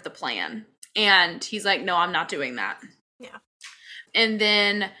part of the plan. And he's like, no, I'm not doing that. Yeah. And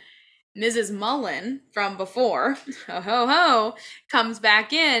then Mrs. Mullen from before, ho, comes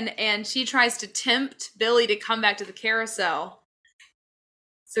back in, and she tries to tempt Billy to come back to the carousel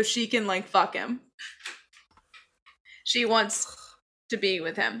so she can, like, fuck him. She wants to be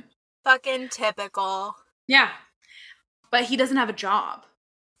with him. Fucking typical. Yeah. But he doesn't have a job.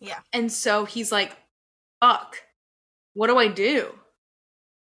 Yeah. And so he's like, fuck, what do I do?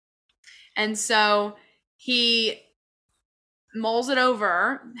 And so he mulls it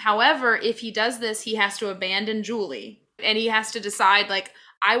over. However, if he does this, he has to abandon Julie. And he has to decide, like,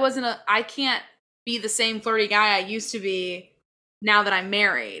 I can't be the same flirty guy I used to be now that I'm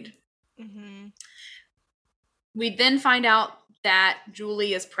married. Mm-hmm. We then find out that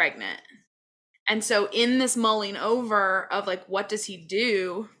Julie is pregnant. And so in this mulling over of, like, what does he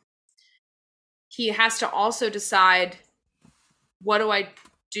do? He has to also decide, what do I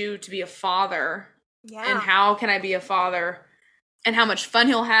do to be a father? Yeah. And how can I be a father? And how much fun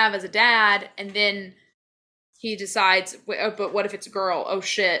he'll have as a dad. And then he decides, but what if it's a girl? Oh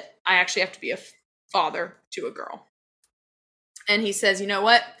shit, I actually have to be a father to a girl. And he says, you know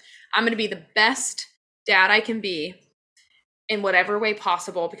what? I'm going to be the best dad I can be in whatever way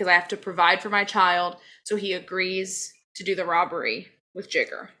possible because I have to provide for my child. So he agrees to do the robbery with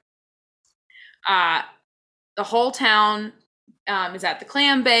Jigger. The whole town is at the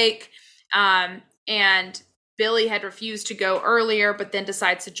clam bake, and Billy had refused to go earlier, but then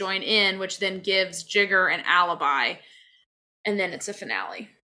decides to join in, which then gives Jigger an alibi, and then it's a finale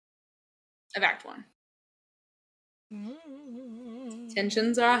of Act 1.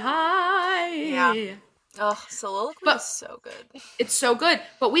 Tensions are high. Yeah. Oh, Soliloquy is so good. It's so good,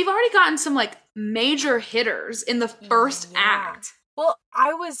 but we've already gotten some like major hitters in the first act. Well,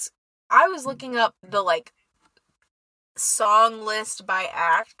 I was looking up the like song list by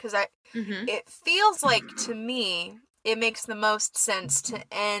act because it feels like to me it makes the most sense to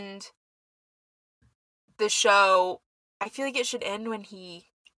end the show. I feel like it should end when he,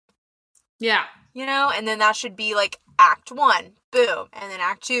 and then that should be like Act 1, boom, and then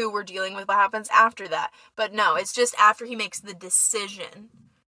Act 2 we're dealing with what happens after that. But no, it's just after he makes the decision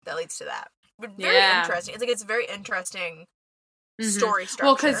that leads to that. But very interesting. It's very interesting. Story structure.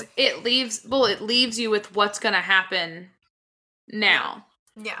 Well, because it leaves you with what's going to happen now.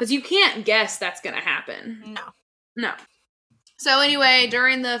 Yeah. Because you can't guess that's going to happen. No. So anyway,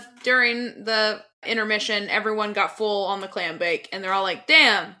 during the intermission, everyone got full on the clam bake, and they're all like,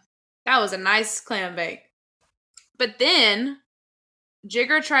 "Damn, that was a nice clam bake." But then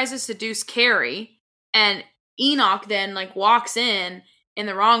Jigger tries to seduce Carrie, and Enoch then like walks in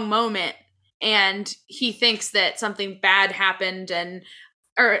the wrong moment. And he thinks that something bad happened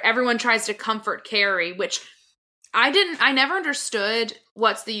or everyone tries to comfort Carrie, which I never understood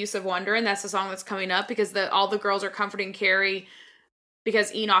What's the Use of Wonder, and that's the song that's coming up because all the girls are comforting Carrie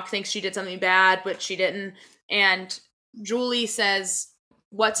because Enoch thinks she did something bad, but she didn't. And Julie says,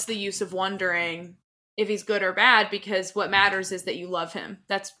 what's the use of wondering if he's good or bad? Because what matters is that you love him.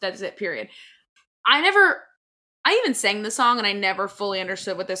 That's it, period. I even sang the song and I never fully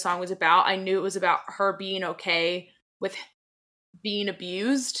understood what this song was about. I knew it was about her being okay with being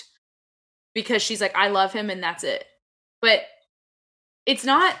abused because she's like, I love him and that's it. But it's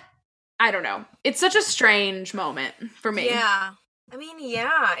not, I don't know. It's such a strange moment for me. Yeah. I mean,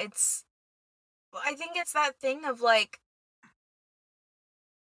 yeah, I think it's that thing of like,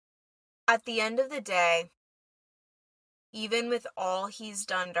 at the end of the day, even with all he's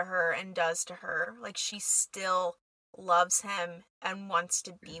done to her and does to her, like, she still loves him and wants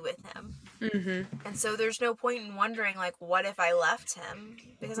to be with him. Mm-hmm. And so there's no point in wondering, like, what if I left him?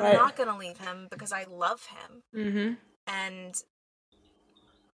 Because I'm not going to leave him because I love him. Mm-hmm. And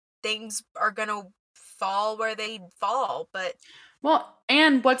things are going to fall where they fall, but... Well,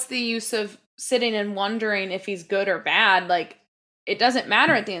 and what's the use of sitting and wondering if he's good or bad? Like, it doesn't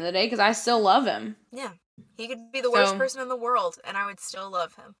matter at the end of the day because I still love him. Yeah. He could be the worst person in the world, and I would still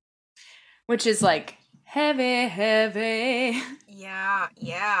love him. Which is, like, heavy. Yeah.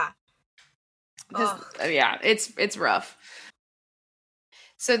 Yeah, it's rough.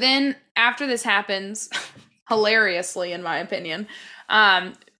 So then, after this happens, hilariously, in my opinion,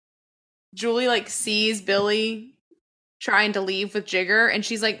 Julie, like, sees Billy trying to leave with Jigger, and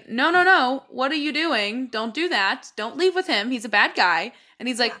she's like, no, what are you doing? Don't do that. Don't leave with him. He's a bad guy. And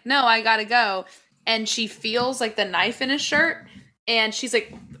he's like, no, I gotta go. And she feels like the knife in his shirt, and she's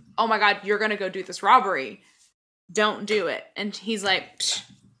like, oh my God, you're gonna go do this robbery. Don't do it. And he's like, psh.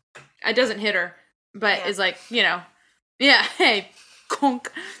 It doesn't hit her, but is like, hey,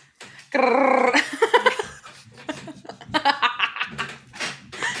 conk.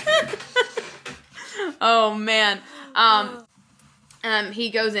 Oh man. He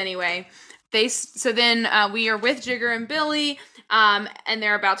goes anyway. So then we are with Jigger and Billy, and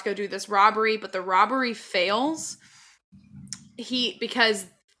they're about to go do this robbery, but the robbery fails. Because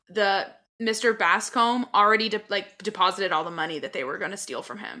the Mr. Bascombe already deposited all the money that they were going to steal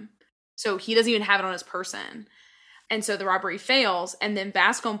from him. So he doesn't even have it on his person. And so the robbery fails, and then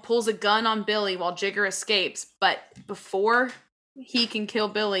Bascombe pulls a gun on Billy while Jigger escapes, but before he can kill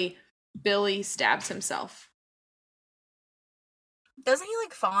Billy, Billy stabs himself. Doesn't he,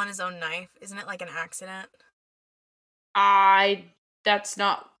 like, fall on his own knife? Isn't it, like, an accident?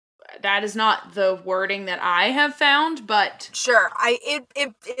 That is not the wording that I have found, but Sure,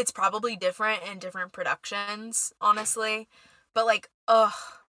 it's probably different in different productions, honestly. But, like, ugh.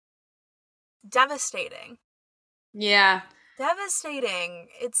 Devastating. yeah. Devastating.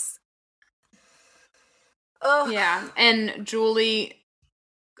 It's... ugh. Yeah, and Julie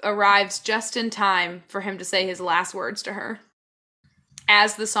arrives just in time for him to say his last words to her.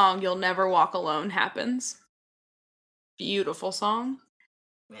 As the song You'll Never Walk Alone happens. Beautiful song.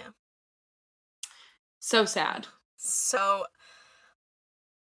 Yeah. So sad.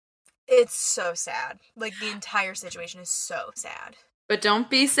 It's so sad. Like, the entire situation is so sad. But don't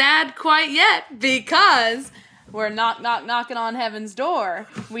be sad quite yet, because we're knocking on heaven's door.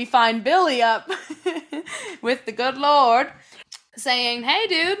 We find Billy up with the good Lord saying, hey,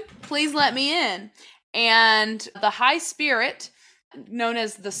 dude, please let me in. And the high spirit, known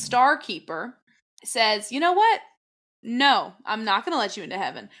as the Star Keeper, says, you know what? No, I'm not going to let you into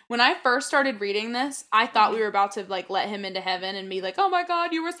heaven. When I first started reading this, I thought we were about to, like, let him into heaven and be like, oh my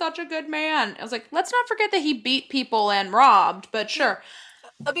God, you were such a good man. I was like, let's not forget that he beat people and robbed, but sure.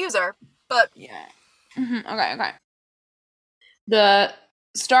 Abuser, but... yeah. Okay. The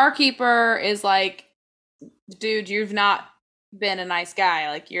Star Keeper is like, dude, you've not been a nice guy.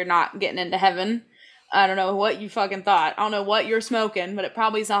 Like, you're not getting into heaven. I don't know what you fucking thought. I don't know what you're smoking, but it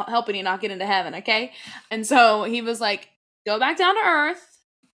probably is not helping you not get into heaven, okay? And so he was like, go back down to Earth.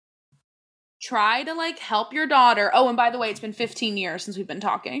 Try to, like, help your daughter. Oh, and by the way, it's been 15 years since we've been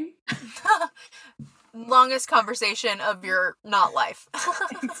talking. Longest conversation of your not life.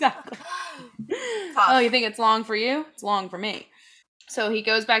 Exactly. Tough. Oh, you think it's long for you? It's long for me. So he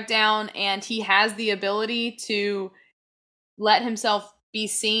goes back down, and he has the ability to let himself be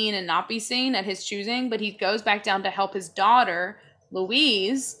seen and not be seen at his choosing, but he goes back down to help his daughter,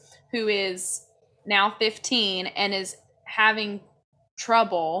 Louise, who is now 15 and is having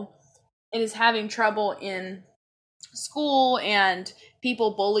trouble in school, and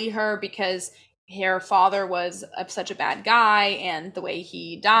people bully her because her father was such a bad guy, and the way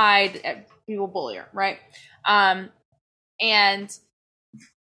he died, people bully her, right? And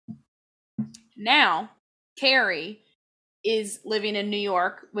now Carrie is living in New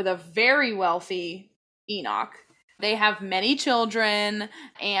York with a very wealthy Enoch. They have many children,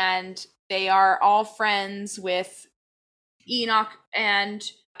 and they are all friends with Enoch and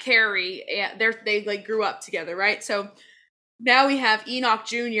Carrie. And they like grew up together, right? So now we have Enoch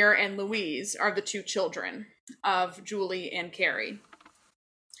Jr. and Louise are the two children of Julie and Carrie.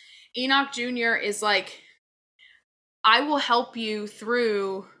 Enoch Jr. is like, I will help you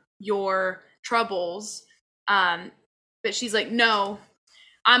through your troubles. But she's like, no,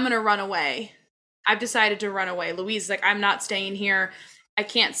 I'm going to run away. I've decided to run away. Louise is like, I'm not staying here. I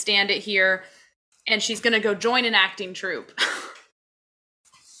can't stand it here. And she's going to go join an acting troupe.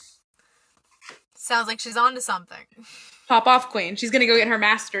 Sounds like she's on to something. Pop off, queen. She's going to go get her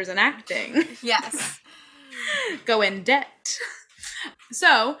master's in acting. Yes. Go in debt.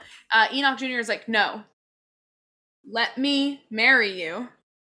 So, Enoch Jr. is like, no, let me marry you.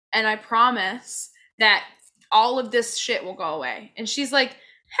 And I promise that all of this shit will go away. And she's like,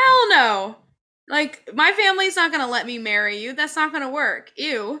 hell no. Like, my family's not going to let me marry you. That's not going to work.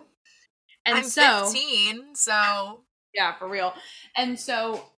 Ew. And I'm 15, so... yeah, for real. And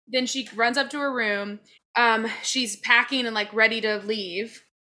so then she runs up to her room. She's packing and, like, ready to leave.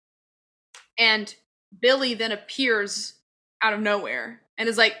 And Billy then appears out of nowhere and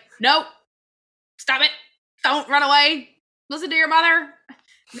is like, nope. Stop it. Don't run away. Listen to your mother.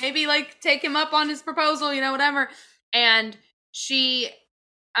 Maybe, like, take him up on his proposal, you know, whatever. And he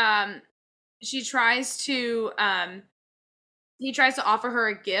tries to offer her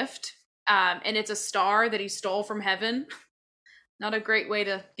a gift, and it's a star that he stole from heaven. Not a great way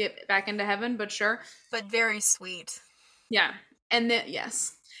to get back into heaven, but sure. But very sweet. Yeah. And then,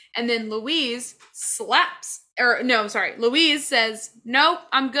 yes. And then Louise Louise says, nope,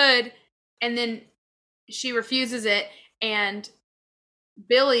 I'm good. And then she refuses it, and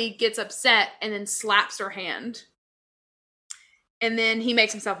Billy gets upset and then slaps her hand. And then he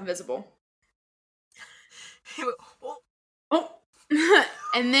makes himself invisible. Oh.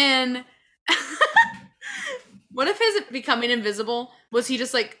 And then what if his becoming invisible was he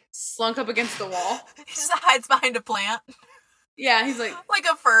just like slunk up against the wall? He just hides behind a plant. Yeah, he's like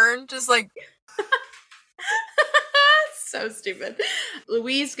a fern, just like so stupid.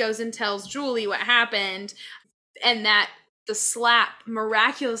 Louise goes and tells Julie what happened, and that the slap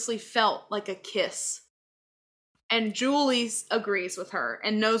miraculously felt like a kiss. And Julie agrees with her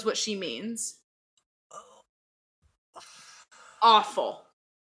and knows what she means. awful.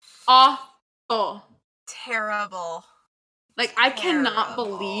 Awful. Terrible. Like, I cannot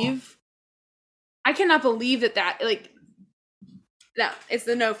believe that, like, no, it's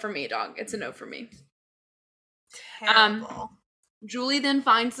a no for me, dog. It's a no for me. Terrible. Julie then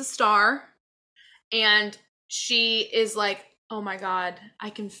finds the star, and she is like, oh my God, I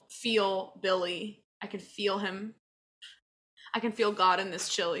can feel Billy. I can feel him. I can feel God in this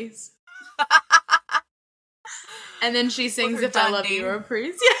Chili's. And then she sings If I Love You or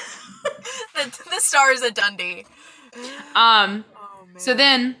Praise. Yeah. The star is a Dundee. So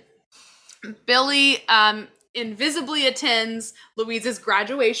then Billy invisibly attends Louise's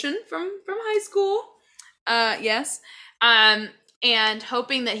graduation from high school. Yes. And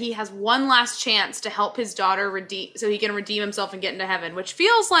hoping that he has one last chance to help his daughter so he can redeem himself and get into heaven, which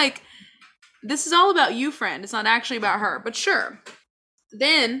feels like this is all about you, friend. It's not actually about her, but sure.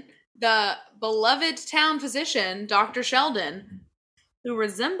 Then the beloved town physician, Dr. Sheldon, who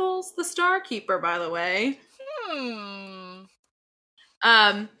resembles the Star Keeper, by the way,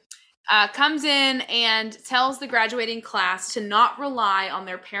 comes in and tells the graduating class to not rely on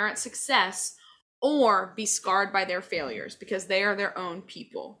their parents' success or be scarred by their failures, because they are their own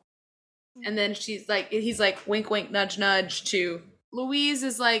people. And then he's like, wink, wink, nudge, nudge to Louise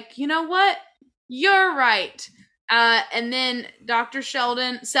is like, you know what? You're right. And then Dr.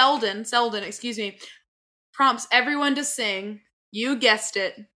 Selden, prompts everyone to sing. You guessed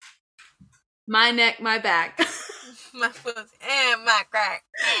it. My neck, my back. My foot and my crack.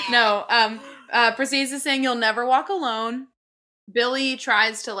 No, proceeds to sing You'll Never Walk Alone. Billy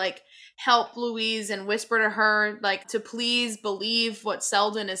tries to, like, help Louise and whisper to her, like, to please believe what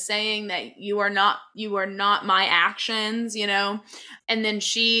Selden is saying, that you are not my actions, you know? And then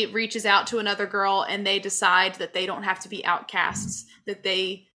she reaches out to another girl, and they decide that they don't have to be outcasts, that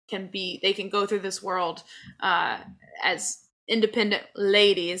they can go through this world as independent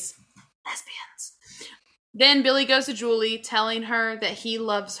ladies, lesbians. Then Billy goes to Julie, telling her that he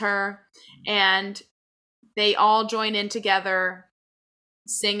loves her, and they all join in together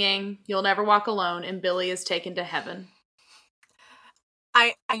singing You'll Never Walk Alone, and Billy is taken to heaven.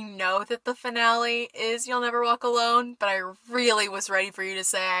 I know that the finale is You'll Never Walk Alone, but I really was ready for you to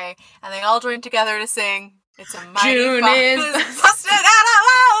say, and they all join together to sing It's a Mighty June is busted out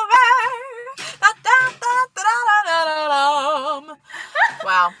all over.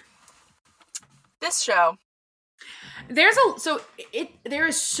 Wow. This show. There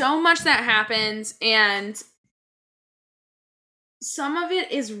is so much that happens, and some of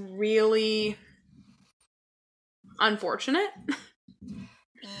it is really unfortunate.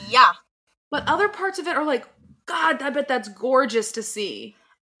 Yeah. But other parts of it are like, God, I bet that's gorgeous to see.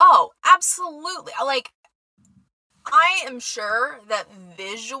 Oh, absolutely. Like, I am sure that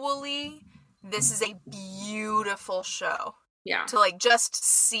visually, this is a beautiful show. Yeah. To, like, just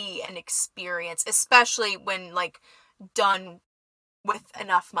see and experience, especially when, like, done with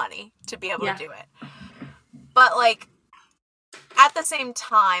enough money to be able to do it. But, like, at the same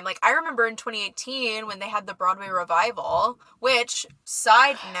time, like, I remember in 2018 when they had the Broadway revival, which,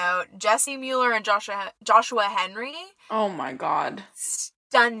 side note, Jesse Mueller and Joshua Henry. Oh my God.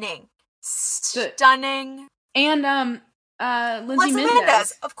 Stunning. And Lindsay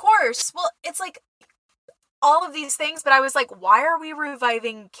Mendez, of course. Well, it's like all of these things, but I was like, why are we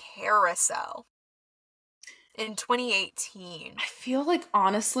reviving Carousel in 2018? I feel like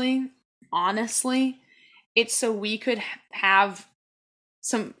honestly, it's so we could have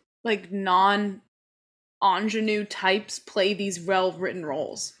some, like, non-ingenue types play these well-written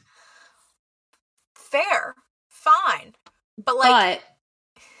roles. Fair. Fine. But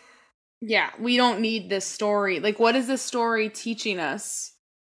yeah, we don't need this story. Like, what is this story teaching us?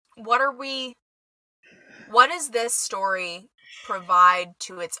 What does this story provide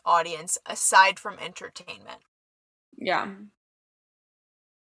to its audience aside from entertainment? Yeah.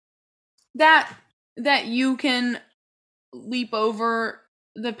 That you can leap over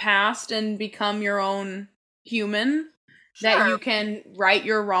the past and become your own human. Sure. That you can right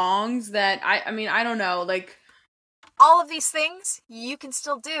your wrongs. That I mean, I don't know, like, all of these things you can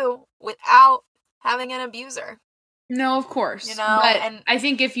still do without having an abuser. No, of course. You know, but I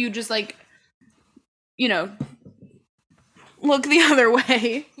think if you just, like, you know, look the other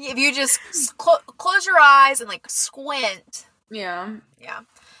way. If you just close your eyes and, like, squint. Yeah. Yeah.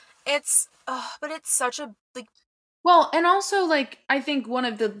 But it's such a, like... Well, and also, like, I think one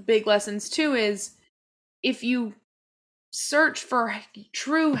of the big lessons, too, is if you search for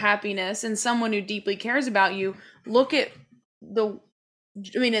true happiness in someone who deeply cares about you, look at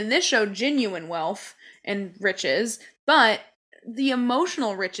in this show, genuine wealth and riches, but the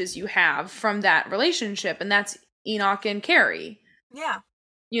emotional riches you have from that relationship, and that's Enoch and Carrie. Yeah.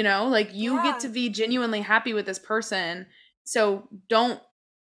 You know, like, you get to be genuinely happy with this person, so don't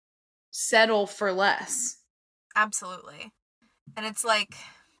settle for less. Absolutely. And it's like,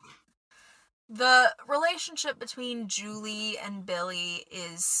 the relationship between Julie and Billy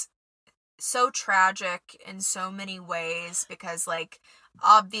is so tragic in so many ways, because, like,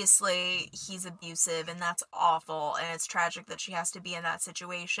 obviously he's abusive and that's awful, and it's tragic that she has to be in that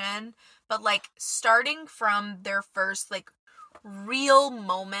situation. But, like, starting from their first, like, real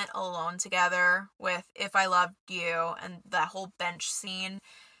moment alone together with If I Loved You and that whole bench scene,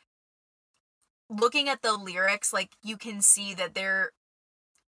 looking at the lyrics, like, you can see that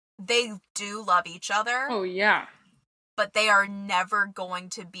they do love each other. Oh, yeah. But they are never going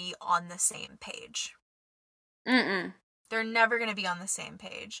to be on the same page. Mm-mm. They're never going to be on the same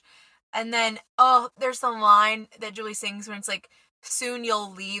page. And then, there's the line that Julie sings when it's like, soon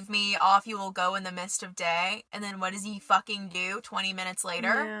you'll leave me, off you will go in the mist of day. And then what does he fucking do 20 minutes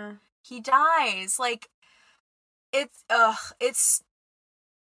later? Yeah. He dies. Like, it's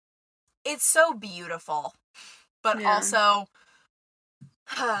so beautiful. But also,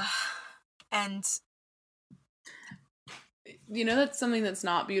 and... You know, that's something that's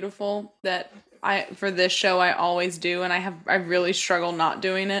not beautiful that for this show I always do, and I really struggle not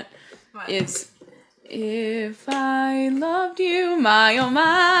doing it. What? Is if I loved you, my oh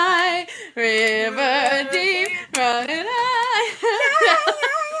my, river deep, running high.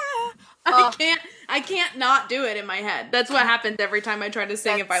 I can't not do it in my head. That's what happens every time I try to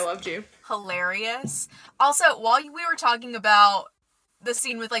sing If I Loved You. Hilarious. Also, while we were talking about the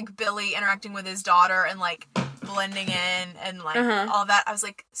scene with, like, Billy interacting with his daughter and, like, blending in and, like, all that, I was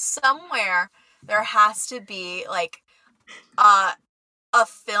like, somewhere there has to be, like, a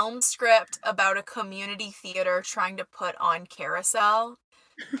film script about a community theater trying to put on Carousel,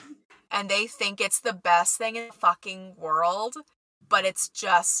 and they think it's the best thing in the fucking world, but it's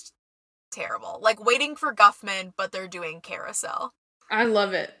just terrible. Like, Waiting for Guffman, but they're doing Carousel. I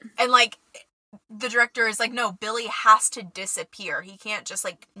love it. And, like, the director is like, no, Billy has to disappear. He can't just,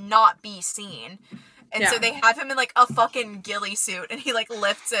 like, not be seen. And so they have him in, like, a fucking ghillie suit, and he, like,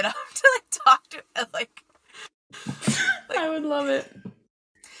 lifts it up to, like, talk to him. Like I would love it.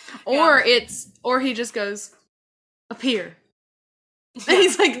 Yeah. Or he just goes, appear. Yeah. And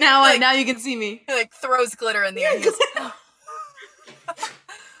he's like, now you can see me. He, like, throws glitter in the air. He goes,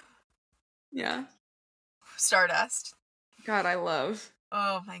 yeah. Stardust. God, I love.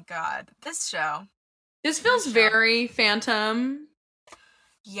 Oh my god. This show. This feels very Phantom.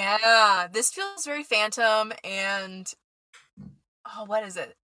 Yeah. This feels very Phantom, and... Oh, what is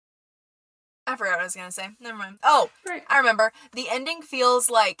it? I forgot what I was gonna say. Never mind. Oh, right. I remember. The ending feels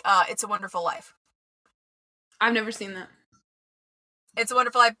like It's a Wonderful Life. I've never seen that. It's a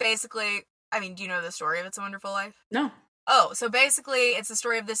Wonderful Life, basically... I mean, do you know the story of It's a Wonderful Life? No. Oh, so basically, it's the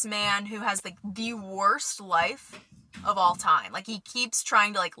story of this man who has, like, the worst life of all time. Like, he keeps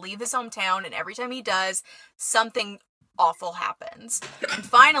trying to, like, leave his hometown, and every time he does, something awful happens. And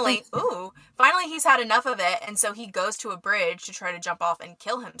finally he's had enough of it, and so he goes to a bridge to try to jump off and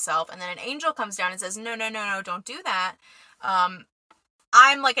kill himself, and then an angel comes down and says, no, don't do that. I'm,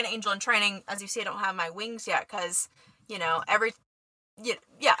 like, an angel in training. As you see, I don't have my wings yet, because, you know, every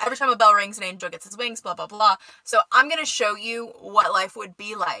time a bell rings, an angel gets his wings, blah, blah, blah. So I'm going to show you what life would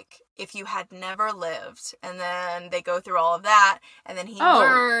be like if you had never lived. And then they go through all of that, and then he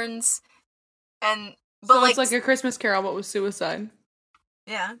learns. But so it's like A Christmas Carol, but with suicide.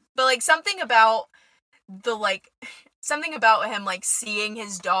 Yeah. But, like, something about him, like, seeing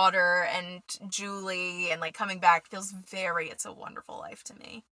his daughter and Julie and, like, coming back feels very It's a Wonderful Life to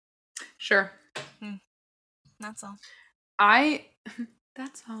me. Sure. That's all.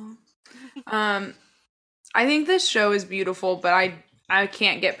 That's all. I think this show is beautiful, but I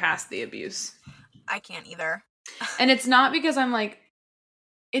can't get past the abuse. I can't either. And it's not because I'm like,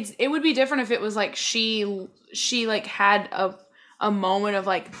 it would be different if it was like she like had a moment of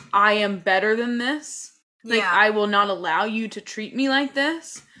like, I am better than this. Like, I will not allow you to treat me like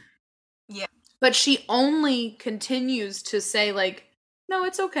this. Yeah. But she only continues to say, like, no,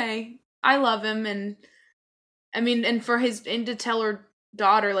 it's okay. I love him. And I mean, and to tell her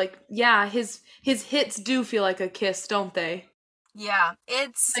daughter, like, yeah, his hits do feel like a kiss, don't they? Yeah.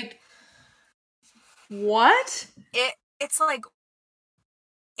 It's like, what? It's like,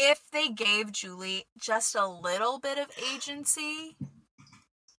 if they gave Julie just a little bit of agency,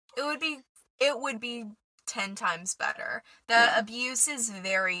 it would be 10 times better. The abuse is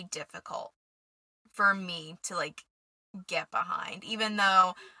very difficult for me to, like, get behind. Even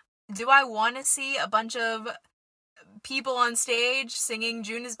though, do I want to see a bunch of people on stage singing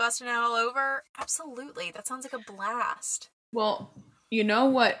June is busting out all over, absolutely. That sounds like a blast. Well, you know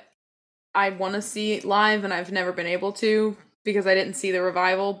what I want to see live and I've never been able to because I didn't see the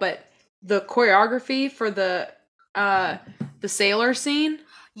revival, but the choreography for the sailor scene.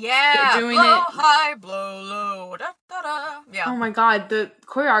 Yeah. Doing blow it high, blow low. Da, da, da. Yeah. Oh my god, the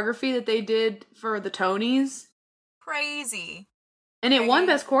choreography that they did for the Tonys. Crazy. And it won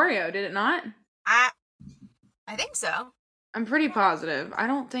Best Choreo, did it not? I think so. I'm pretty positive. I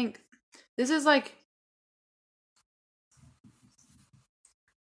don't think this is like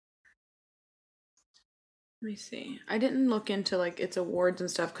let me see. I didn't look into like its awards and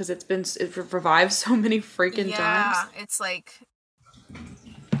stuff because it revived so many freaking times. Yeah, it's like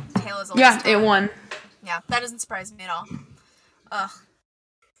Taylor's old Yeah, it won. Yeah, that doesn't surprise me at all.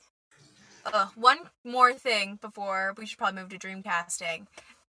 One more thing before we should probably move to Dreamcasting.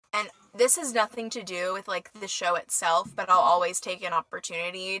 And this has nothing to do with, like, the show itself, but I'll always take an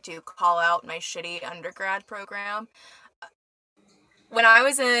opportunity to call out my shitty undergrad program. When I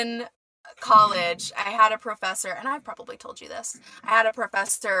was in college, I had a professor, and I probably told you this, I had a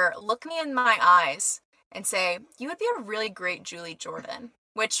professor look me in my eyes and say, "You would be a really great Julie Jordan."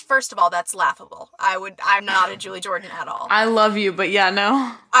 Which, first of all, that's laughable. I'm not a Julie Jordan at all. I love you, but yeah,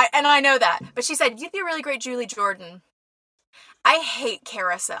 no. I know that. But she said, "You'd be a really great Julie Jordan." I hate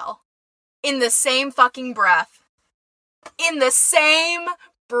Carousel. In the same fucking breath. In the same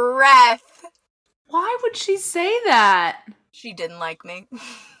breath. Why would she say that? She didn't like me.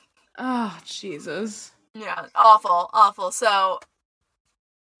 Oh, Jesus. Yeah, awful. So,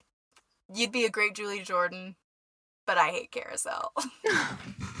 you'd be a great Julie Jordan, but I hate Carousel.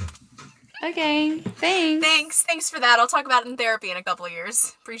 Okay, thanks. Thanks for that. I'll talk about it in therapy in a couple of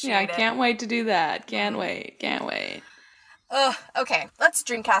years. Appreciate it. Yeah, can't wait to do that. Can't wait. Okay, let's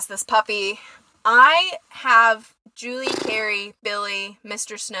Dreamcast this puppy. I have Julie, Carrie, Billy,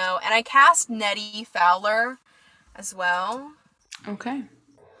 Mr. Snow, and I cast Nettie Fowler as well. Okay.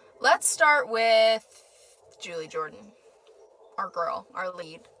 Let's start with Julie Jordan. Our girl, our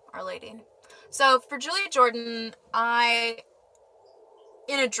lead, our lady. So for Julie Jordan, in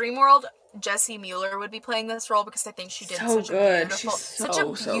a dream world, Jessie Mueller would be playing this role because I think she did such a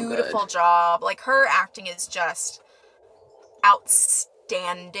beautiful job. Like, her acting is just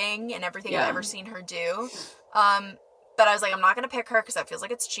outstanding in everything I've ever seen her do. But I was like, I'm not going to pick her because that feels like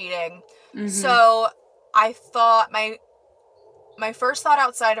it's cheating. Mm-hmm. So I thought my first thought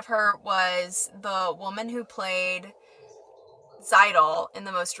outside of her was the woman who played Zeidel in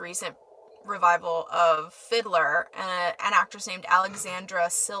the most recent revival of Fiddler, an actress named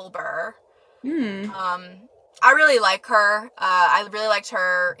Alexandra Silber. I really like her. I really liked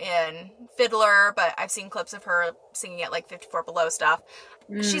her in Fiddler, but I've seen clips of her singing at like 54 Below stuff.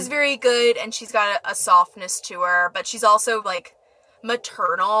 She's very good, and she's got a softness to her, but she's also like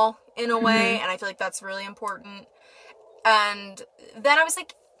maternal in a way, and I feel like that's really important. And then I was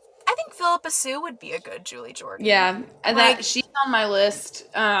like, I think Philippa Sue would be a good Julie Jordan. Yeah, and like, that she's on my list.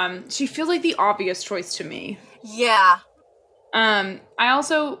 She feels like the obvious choice to me. Yeah. I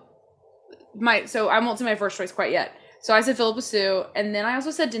also so I won't say my first choice quite yet. So I said Philippa Sue, and then I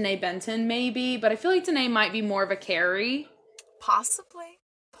also said Danae Benton maybe, but I feel like Danae might be more of a Carrie. Possibly.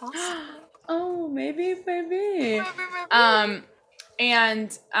 Oh, maybe. But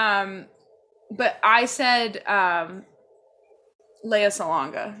I said Lea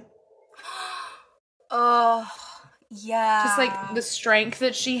Salonga. Oh, yeah. Just like the strength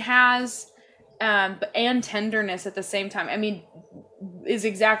that she has, and tenderness at the same time. I mean, is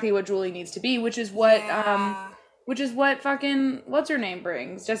exactly what Julie needs to be, which is what fucking what's her name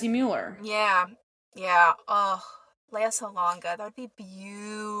brings, Jessie Mueller. Yeah. Oh, Lea Salonga, that would be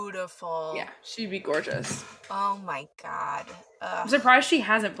beautiful. Yeah, she'd be gorgeous. Oh my god. I'm surprised she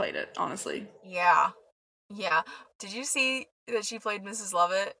hasn't played it, honestly. Yeah. Did you see that she played Mrs.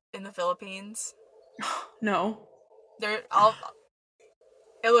 Lovett in the Philippines? No. It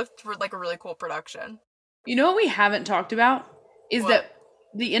looked like a really cool production. You know what we haven't talked about? Is that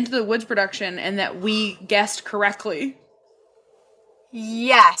the Into the Woods production, and that we guessed correctly.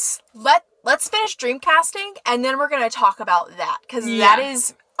 Yes. Let's finish Dreamcasting, and then we're going to talk about that, because that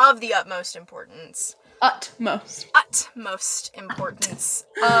is of the utmost importance. Utmost importance.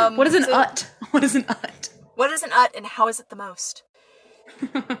 What is an ut? What is an ut? What is an ut, and how is it the most?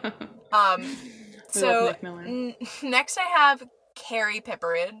 So next I have Carrie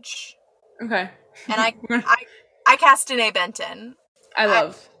Pipperidge. Okay. And I cast Danae Benton.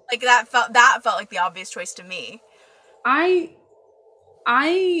 That felt like the obvious choice to me. I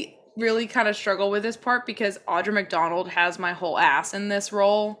really kind of struggle with this part because Audra McDonald has my whole ass in this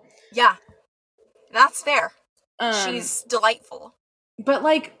role. Yeah. That's fair. She's delightful. But,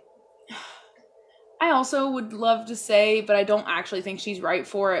 like, I also would love to say, but I don't actually think she's right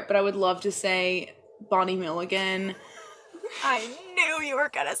for it, but I would love to say Bonnie Milligan. I knew you were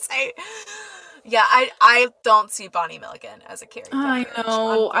gonna say. Yeah, I don't see Bonnie Milligan as a character. I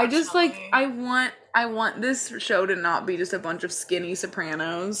know. I just, like, I want this show to not be just a bunch of skinny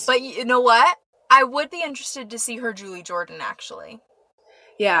sopranos. But you know what? I would be interested to see her Julie Jordan, actually.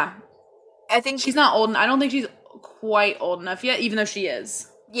 Yeah. I think she's not old. I don't think she's quite old enough yet, even though she is.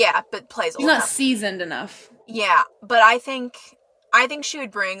 Yeah, but plays old enough. She's not seasoned enough. Yeah, but I think she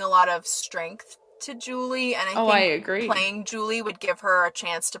would bring a lot of strength to Julie, and I agree. Playing Julie would give her a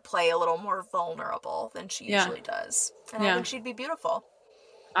chance to play a little more vulnerable than she usually does. And I think she'd be beautiful.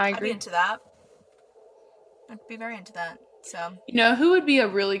 I agree. I'd be into that. I'd be very into that. So, you know who would be a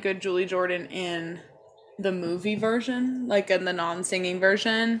really good Julie Jordan in the movie version, like in the non-singing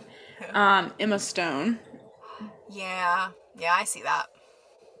version? Emma Stone. Yeah, I see that.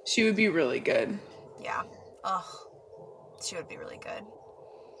 She would be really good. Yeah. Ugh. She would be really good.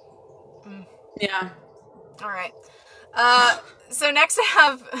 Yeah. All right. So next I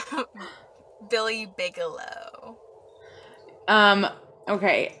have Billy Bigelow.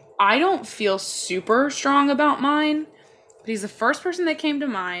 Okay. I don't feel super strong about mine, but he's the first person that came to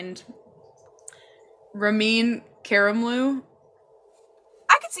mind. Ramin Karimloo.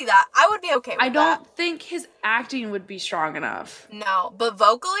 I could see that. I would be okay with that. I don't think his acting would be strong enough. No, but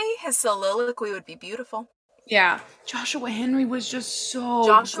vocally, his soliloquy would be beautiful. Yeah. Joshua Henry was just so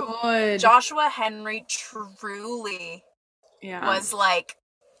good. Joshua Henry truly was like,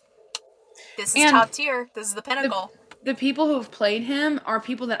 this is top tier. This is the pinnacle. The people who have played him are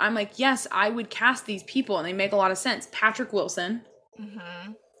people that I'm like, yes, I would cast these people, and they make a lot of sense. Patrick Wilson.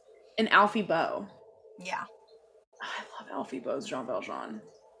 Mm-hmm. And Alfie Boe. Yeah. I love Alfie Boe's Jean Valjean.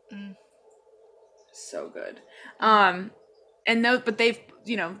 So good. But they've,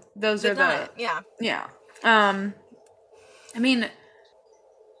 those are the... Yeah. I mean,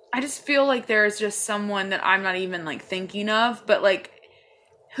 I just feel like there's just someone that I'm not even, like, thinking of, but, like,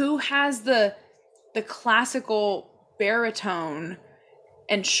 who has the classical baritone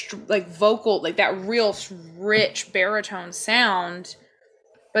and, vocal, like, that real rich baritone sound,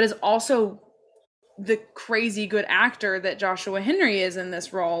 but is also the crazy good actor that Joshua Henry is in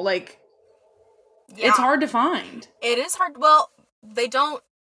this role. Like, it's hard to find. It is hard. Well, they don't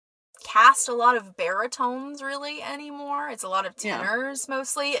cast a lot of baritones really anymore. It's a lot of tenors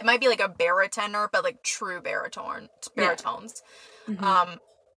mostly. It might be like a baritenor, but like true baritones. Yeah. Mm-hmm.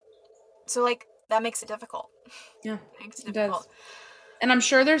 So like that makes it difficult. Yeah, it does. And I'm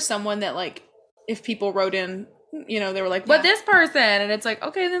sure there's someone that, like, if people wrote in, they were like, "But this person," and it's like,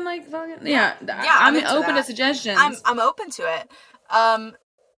 okay, then, like, I'm open to suggestions. I'm open to it.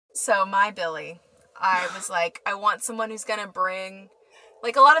 So my Billy, I was like, I want someone who's gonna bring,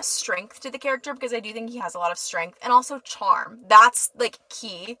 like, a lot of strength to the character, because I do think he has a lot of strength, and also charm. That's, like,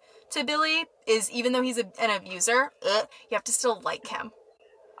 key to Billy, is even though he's an abuser, you have to still like him.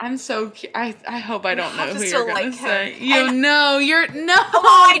 I'm so I hope I don't know who you're going to say. No. No.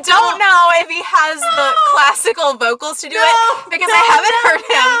 I don't know if he has the classical vocals to do it, because I haven't heard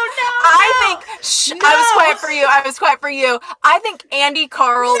him. I was quiet for you. I think Andy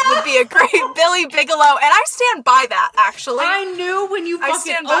Karl would be a great Billy Bigelow, and I stand by that, actually. I knew when you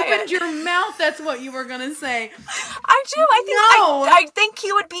fucking opened your mouth that's what you were going to say. I do. I think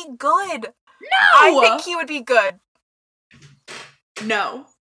he would be good. No. I think he would be good. No.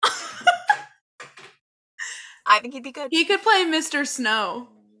 I think he'd be good. He could play Mr. Snow.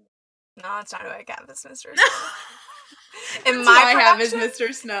 No, that's not who I got. This Mr. Snow. I have is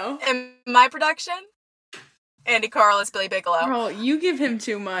Mr. Snow. In my production, Andy Karl is Billy Bigelow. Girl, you give him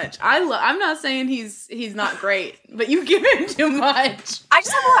too much. I'm not saying he's not great, but you give him too much. I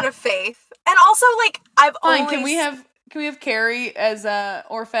just have a lot of faith, and also, like, I've always. Can we have Carrie as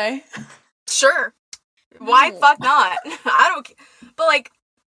Orphe? Sure. Why fuck not? I don't. But, like,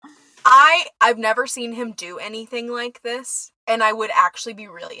 I've never seen him do anything like this, and I would actually be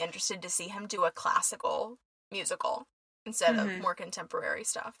really interested to see him do a classical musical instead of more contemporary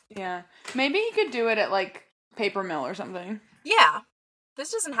stuff. Yeah. Maybe he could do it at, like, Paper Mill or something. Yeah.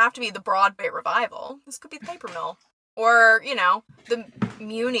 This doesn't have to be the Broadway revival. This could be the Paper Mill. Or, the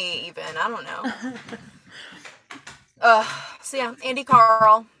Muni even. I don't know. So yeah, Andy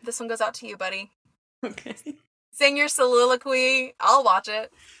Karl. This one goes out to you, buddy. Okay. Sing your soliloquy. I'll watch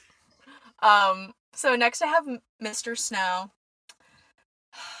it. So next I have Mr. Snow.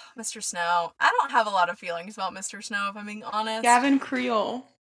 Mr. Snow. I don't have a lot of feelings about Mr. Snow, if I'm being honest. Gavin Creel.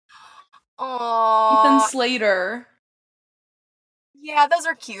 Aww. Ethan Slater. Yeah, those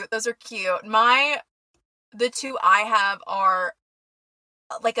are cute. My The two I have are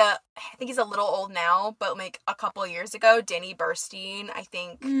like I think he's a little old now, but like a couple of years ago, Danny Burstein, I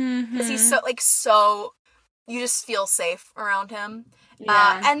think, because he's so you just feel safe around him.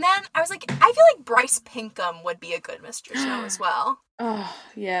 Yeah. And then I was like, I feel like Bryce Pinkham would be a good Mr. Snow as well. Oh,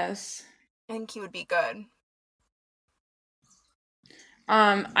 yes. I think he would be good.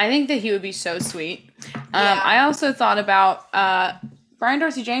 I think that he would be so sweet. I also thought about Brian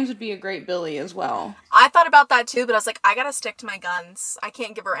Darcy James would be a great Billy as well. I thought about that too, but I was like, I gotta stick to my guns. I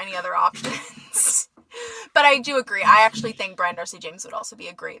can't give her any other options. But I do agree. I actually think Brian Darcy James would also be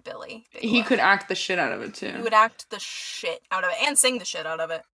a great Billy. He could act the shit out of it too. He would act the shit out of it and sing the shit out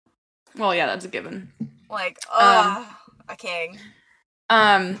of it. Well, yeah, that's a given. Like, a king.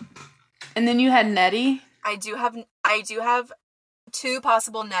 And then you had Nettie. I do have 2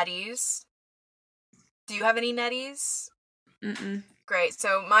 possible Netties. Do you have any Netties? Mm-mm. Great.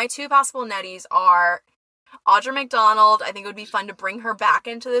 So my 2 possible Netties are Audra McDonald. I think it would be fun to bring her back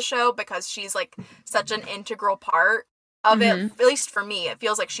into the show because she's like such an integral part of it. At least for me, it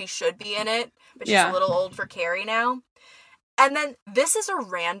feels like she should be in it, but she's a little old for Carrie now. And then this is a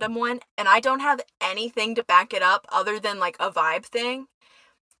random one, and I don't have anything to back it up other than like a vibe thing.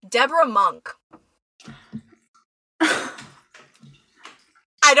 Deborah Monk.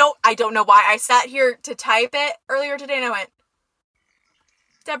 I don't know why I sat here to type it earlier today and I went,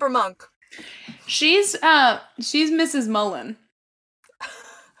 Deborah Monk. She's Mrs. Mullen.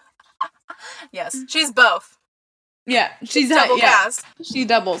 Yes, she's both. Yeah, she's double cast. She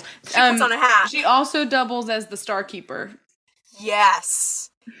doubles. She puts on a hat. She also doubles as the Starkeeper.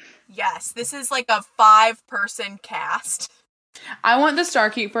 Yes. This is like a 5-person cast. I want the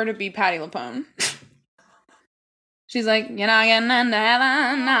Starkeeper to be Patti LuPone. She's like, you're not getting into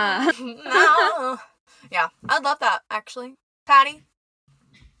heaven, nah. No. Yeah, I'd love that, actually. Patty?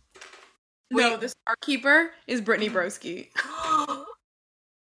 No, the Starkeeper is Brittany Broski.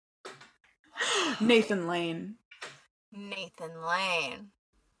 Nathan Lane.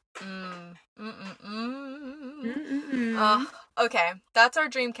 Okay, that's our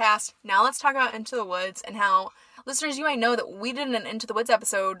Dreamcast. Now let's talk about Into the Woods and how, listeners, you might know that we did an Into the Woods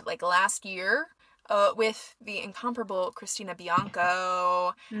episode like last year with the incomparable Christina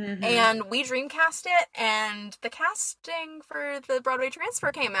Bianco, and we Dreamcast it, and the casting for the Broadway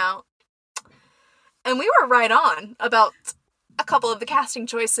transfer came out, and we were right on about a couple of the casting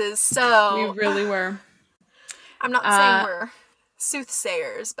choices, so... We really were. I'm not saying we're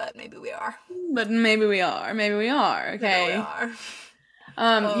soothsayers, but maybe we are. Maybe we are, okay? Maybe we are.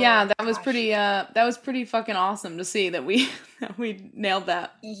 Yeah, that was pretty fucking awesome to see that we nailed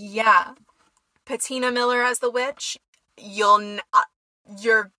that. Yeah. Patina Miller as the witch,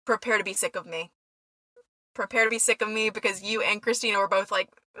 you're prepared to be sick of me. Prepare to be sick of me because you and Christina were both like,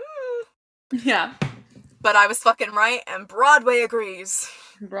 Yeah. But I was fucking right, and Broadway agrees.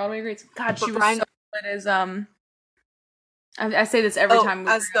 God, she was so good as, I say this every time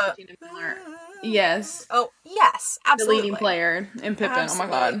we as the Patina Miller. Yes. Oh, yes, absolutely. The leading player in Pippin.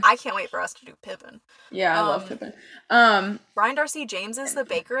 Absolutely. Oh my god. I can't wait for us to do Pippin. Yeah, I love Pippin. Brian Darcy James is the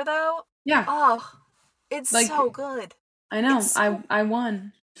baker, though. Yeah. Oh, it's like, so good. I know. I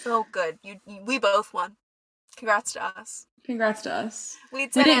won. So good. We both won. Congrats to us. Congrats to us. We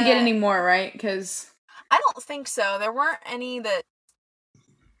didn't get any more, right? Because I don't think so. There weren't any that...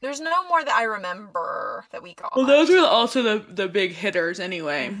 There's no more that I remember that we got. Well, those were also the big hitters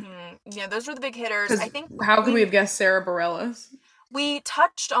anyway. Mm-hmm. Yeah, those were the big hitters. I think. How could we have guessed Sarah Bareilles? We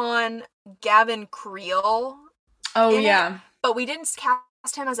touched on Gavin Creel. Oh, yeah. But we didn't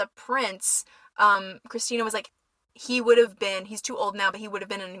cast him as a prince. Christina was like, he's too old now, but he would have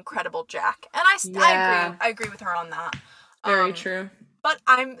been an incredible Jack. And I agree with her on that. Very true. But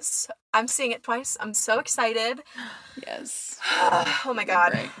I'm seeing it twice. I'm so excited. Yes. Oh my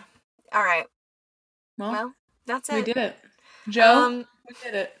god. Great. All right. Well, that's it. We did it. Joe, we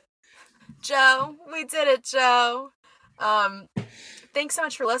did it. Joe, we did it, Joe. Thanks so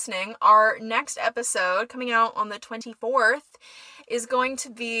much for listening. Our next episode, coming out on the 24th, is going to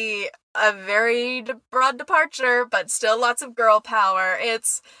be a very broad departure, but still lots of girl power.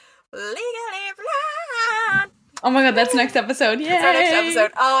 It's Legally Blonde. Oh my god, that's next episode. Yay! That's our next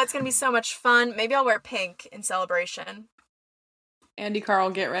episode. Oh, it's going to be so much fun. Maybe I'll wear pink in celebration. Andy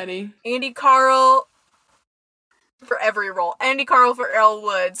Carl, get ready. Andy Carl for every role. Andy Carl for Elle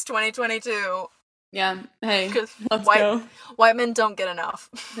Woods, 2022. Yeah. Hey, let's go. White men don't get enough.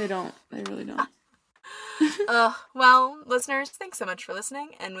 They don't. They really don't. Well, listeners, thanks so much for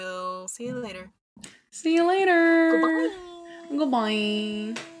listening, and we'll see you later. See you later.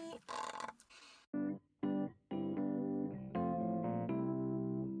 Goodbye. Goodbye.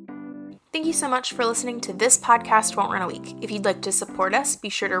 Thank you so much for listening to This Podcast Won't Run a Week. If you'd like to support us, be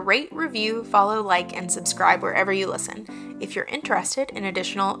sure to rate, review, follow, like, and subscribe wherever you listen. If you're interested in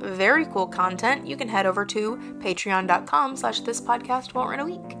additional very cool content, you can head over to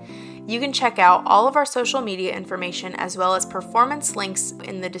patreon.com/thispodcastwon'trunAweek. You can check out all of our social media information as well as performance links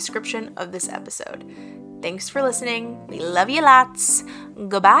in the description of this episode. Thanks for listening. We love you lots.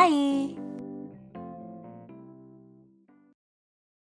 Goodbye.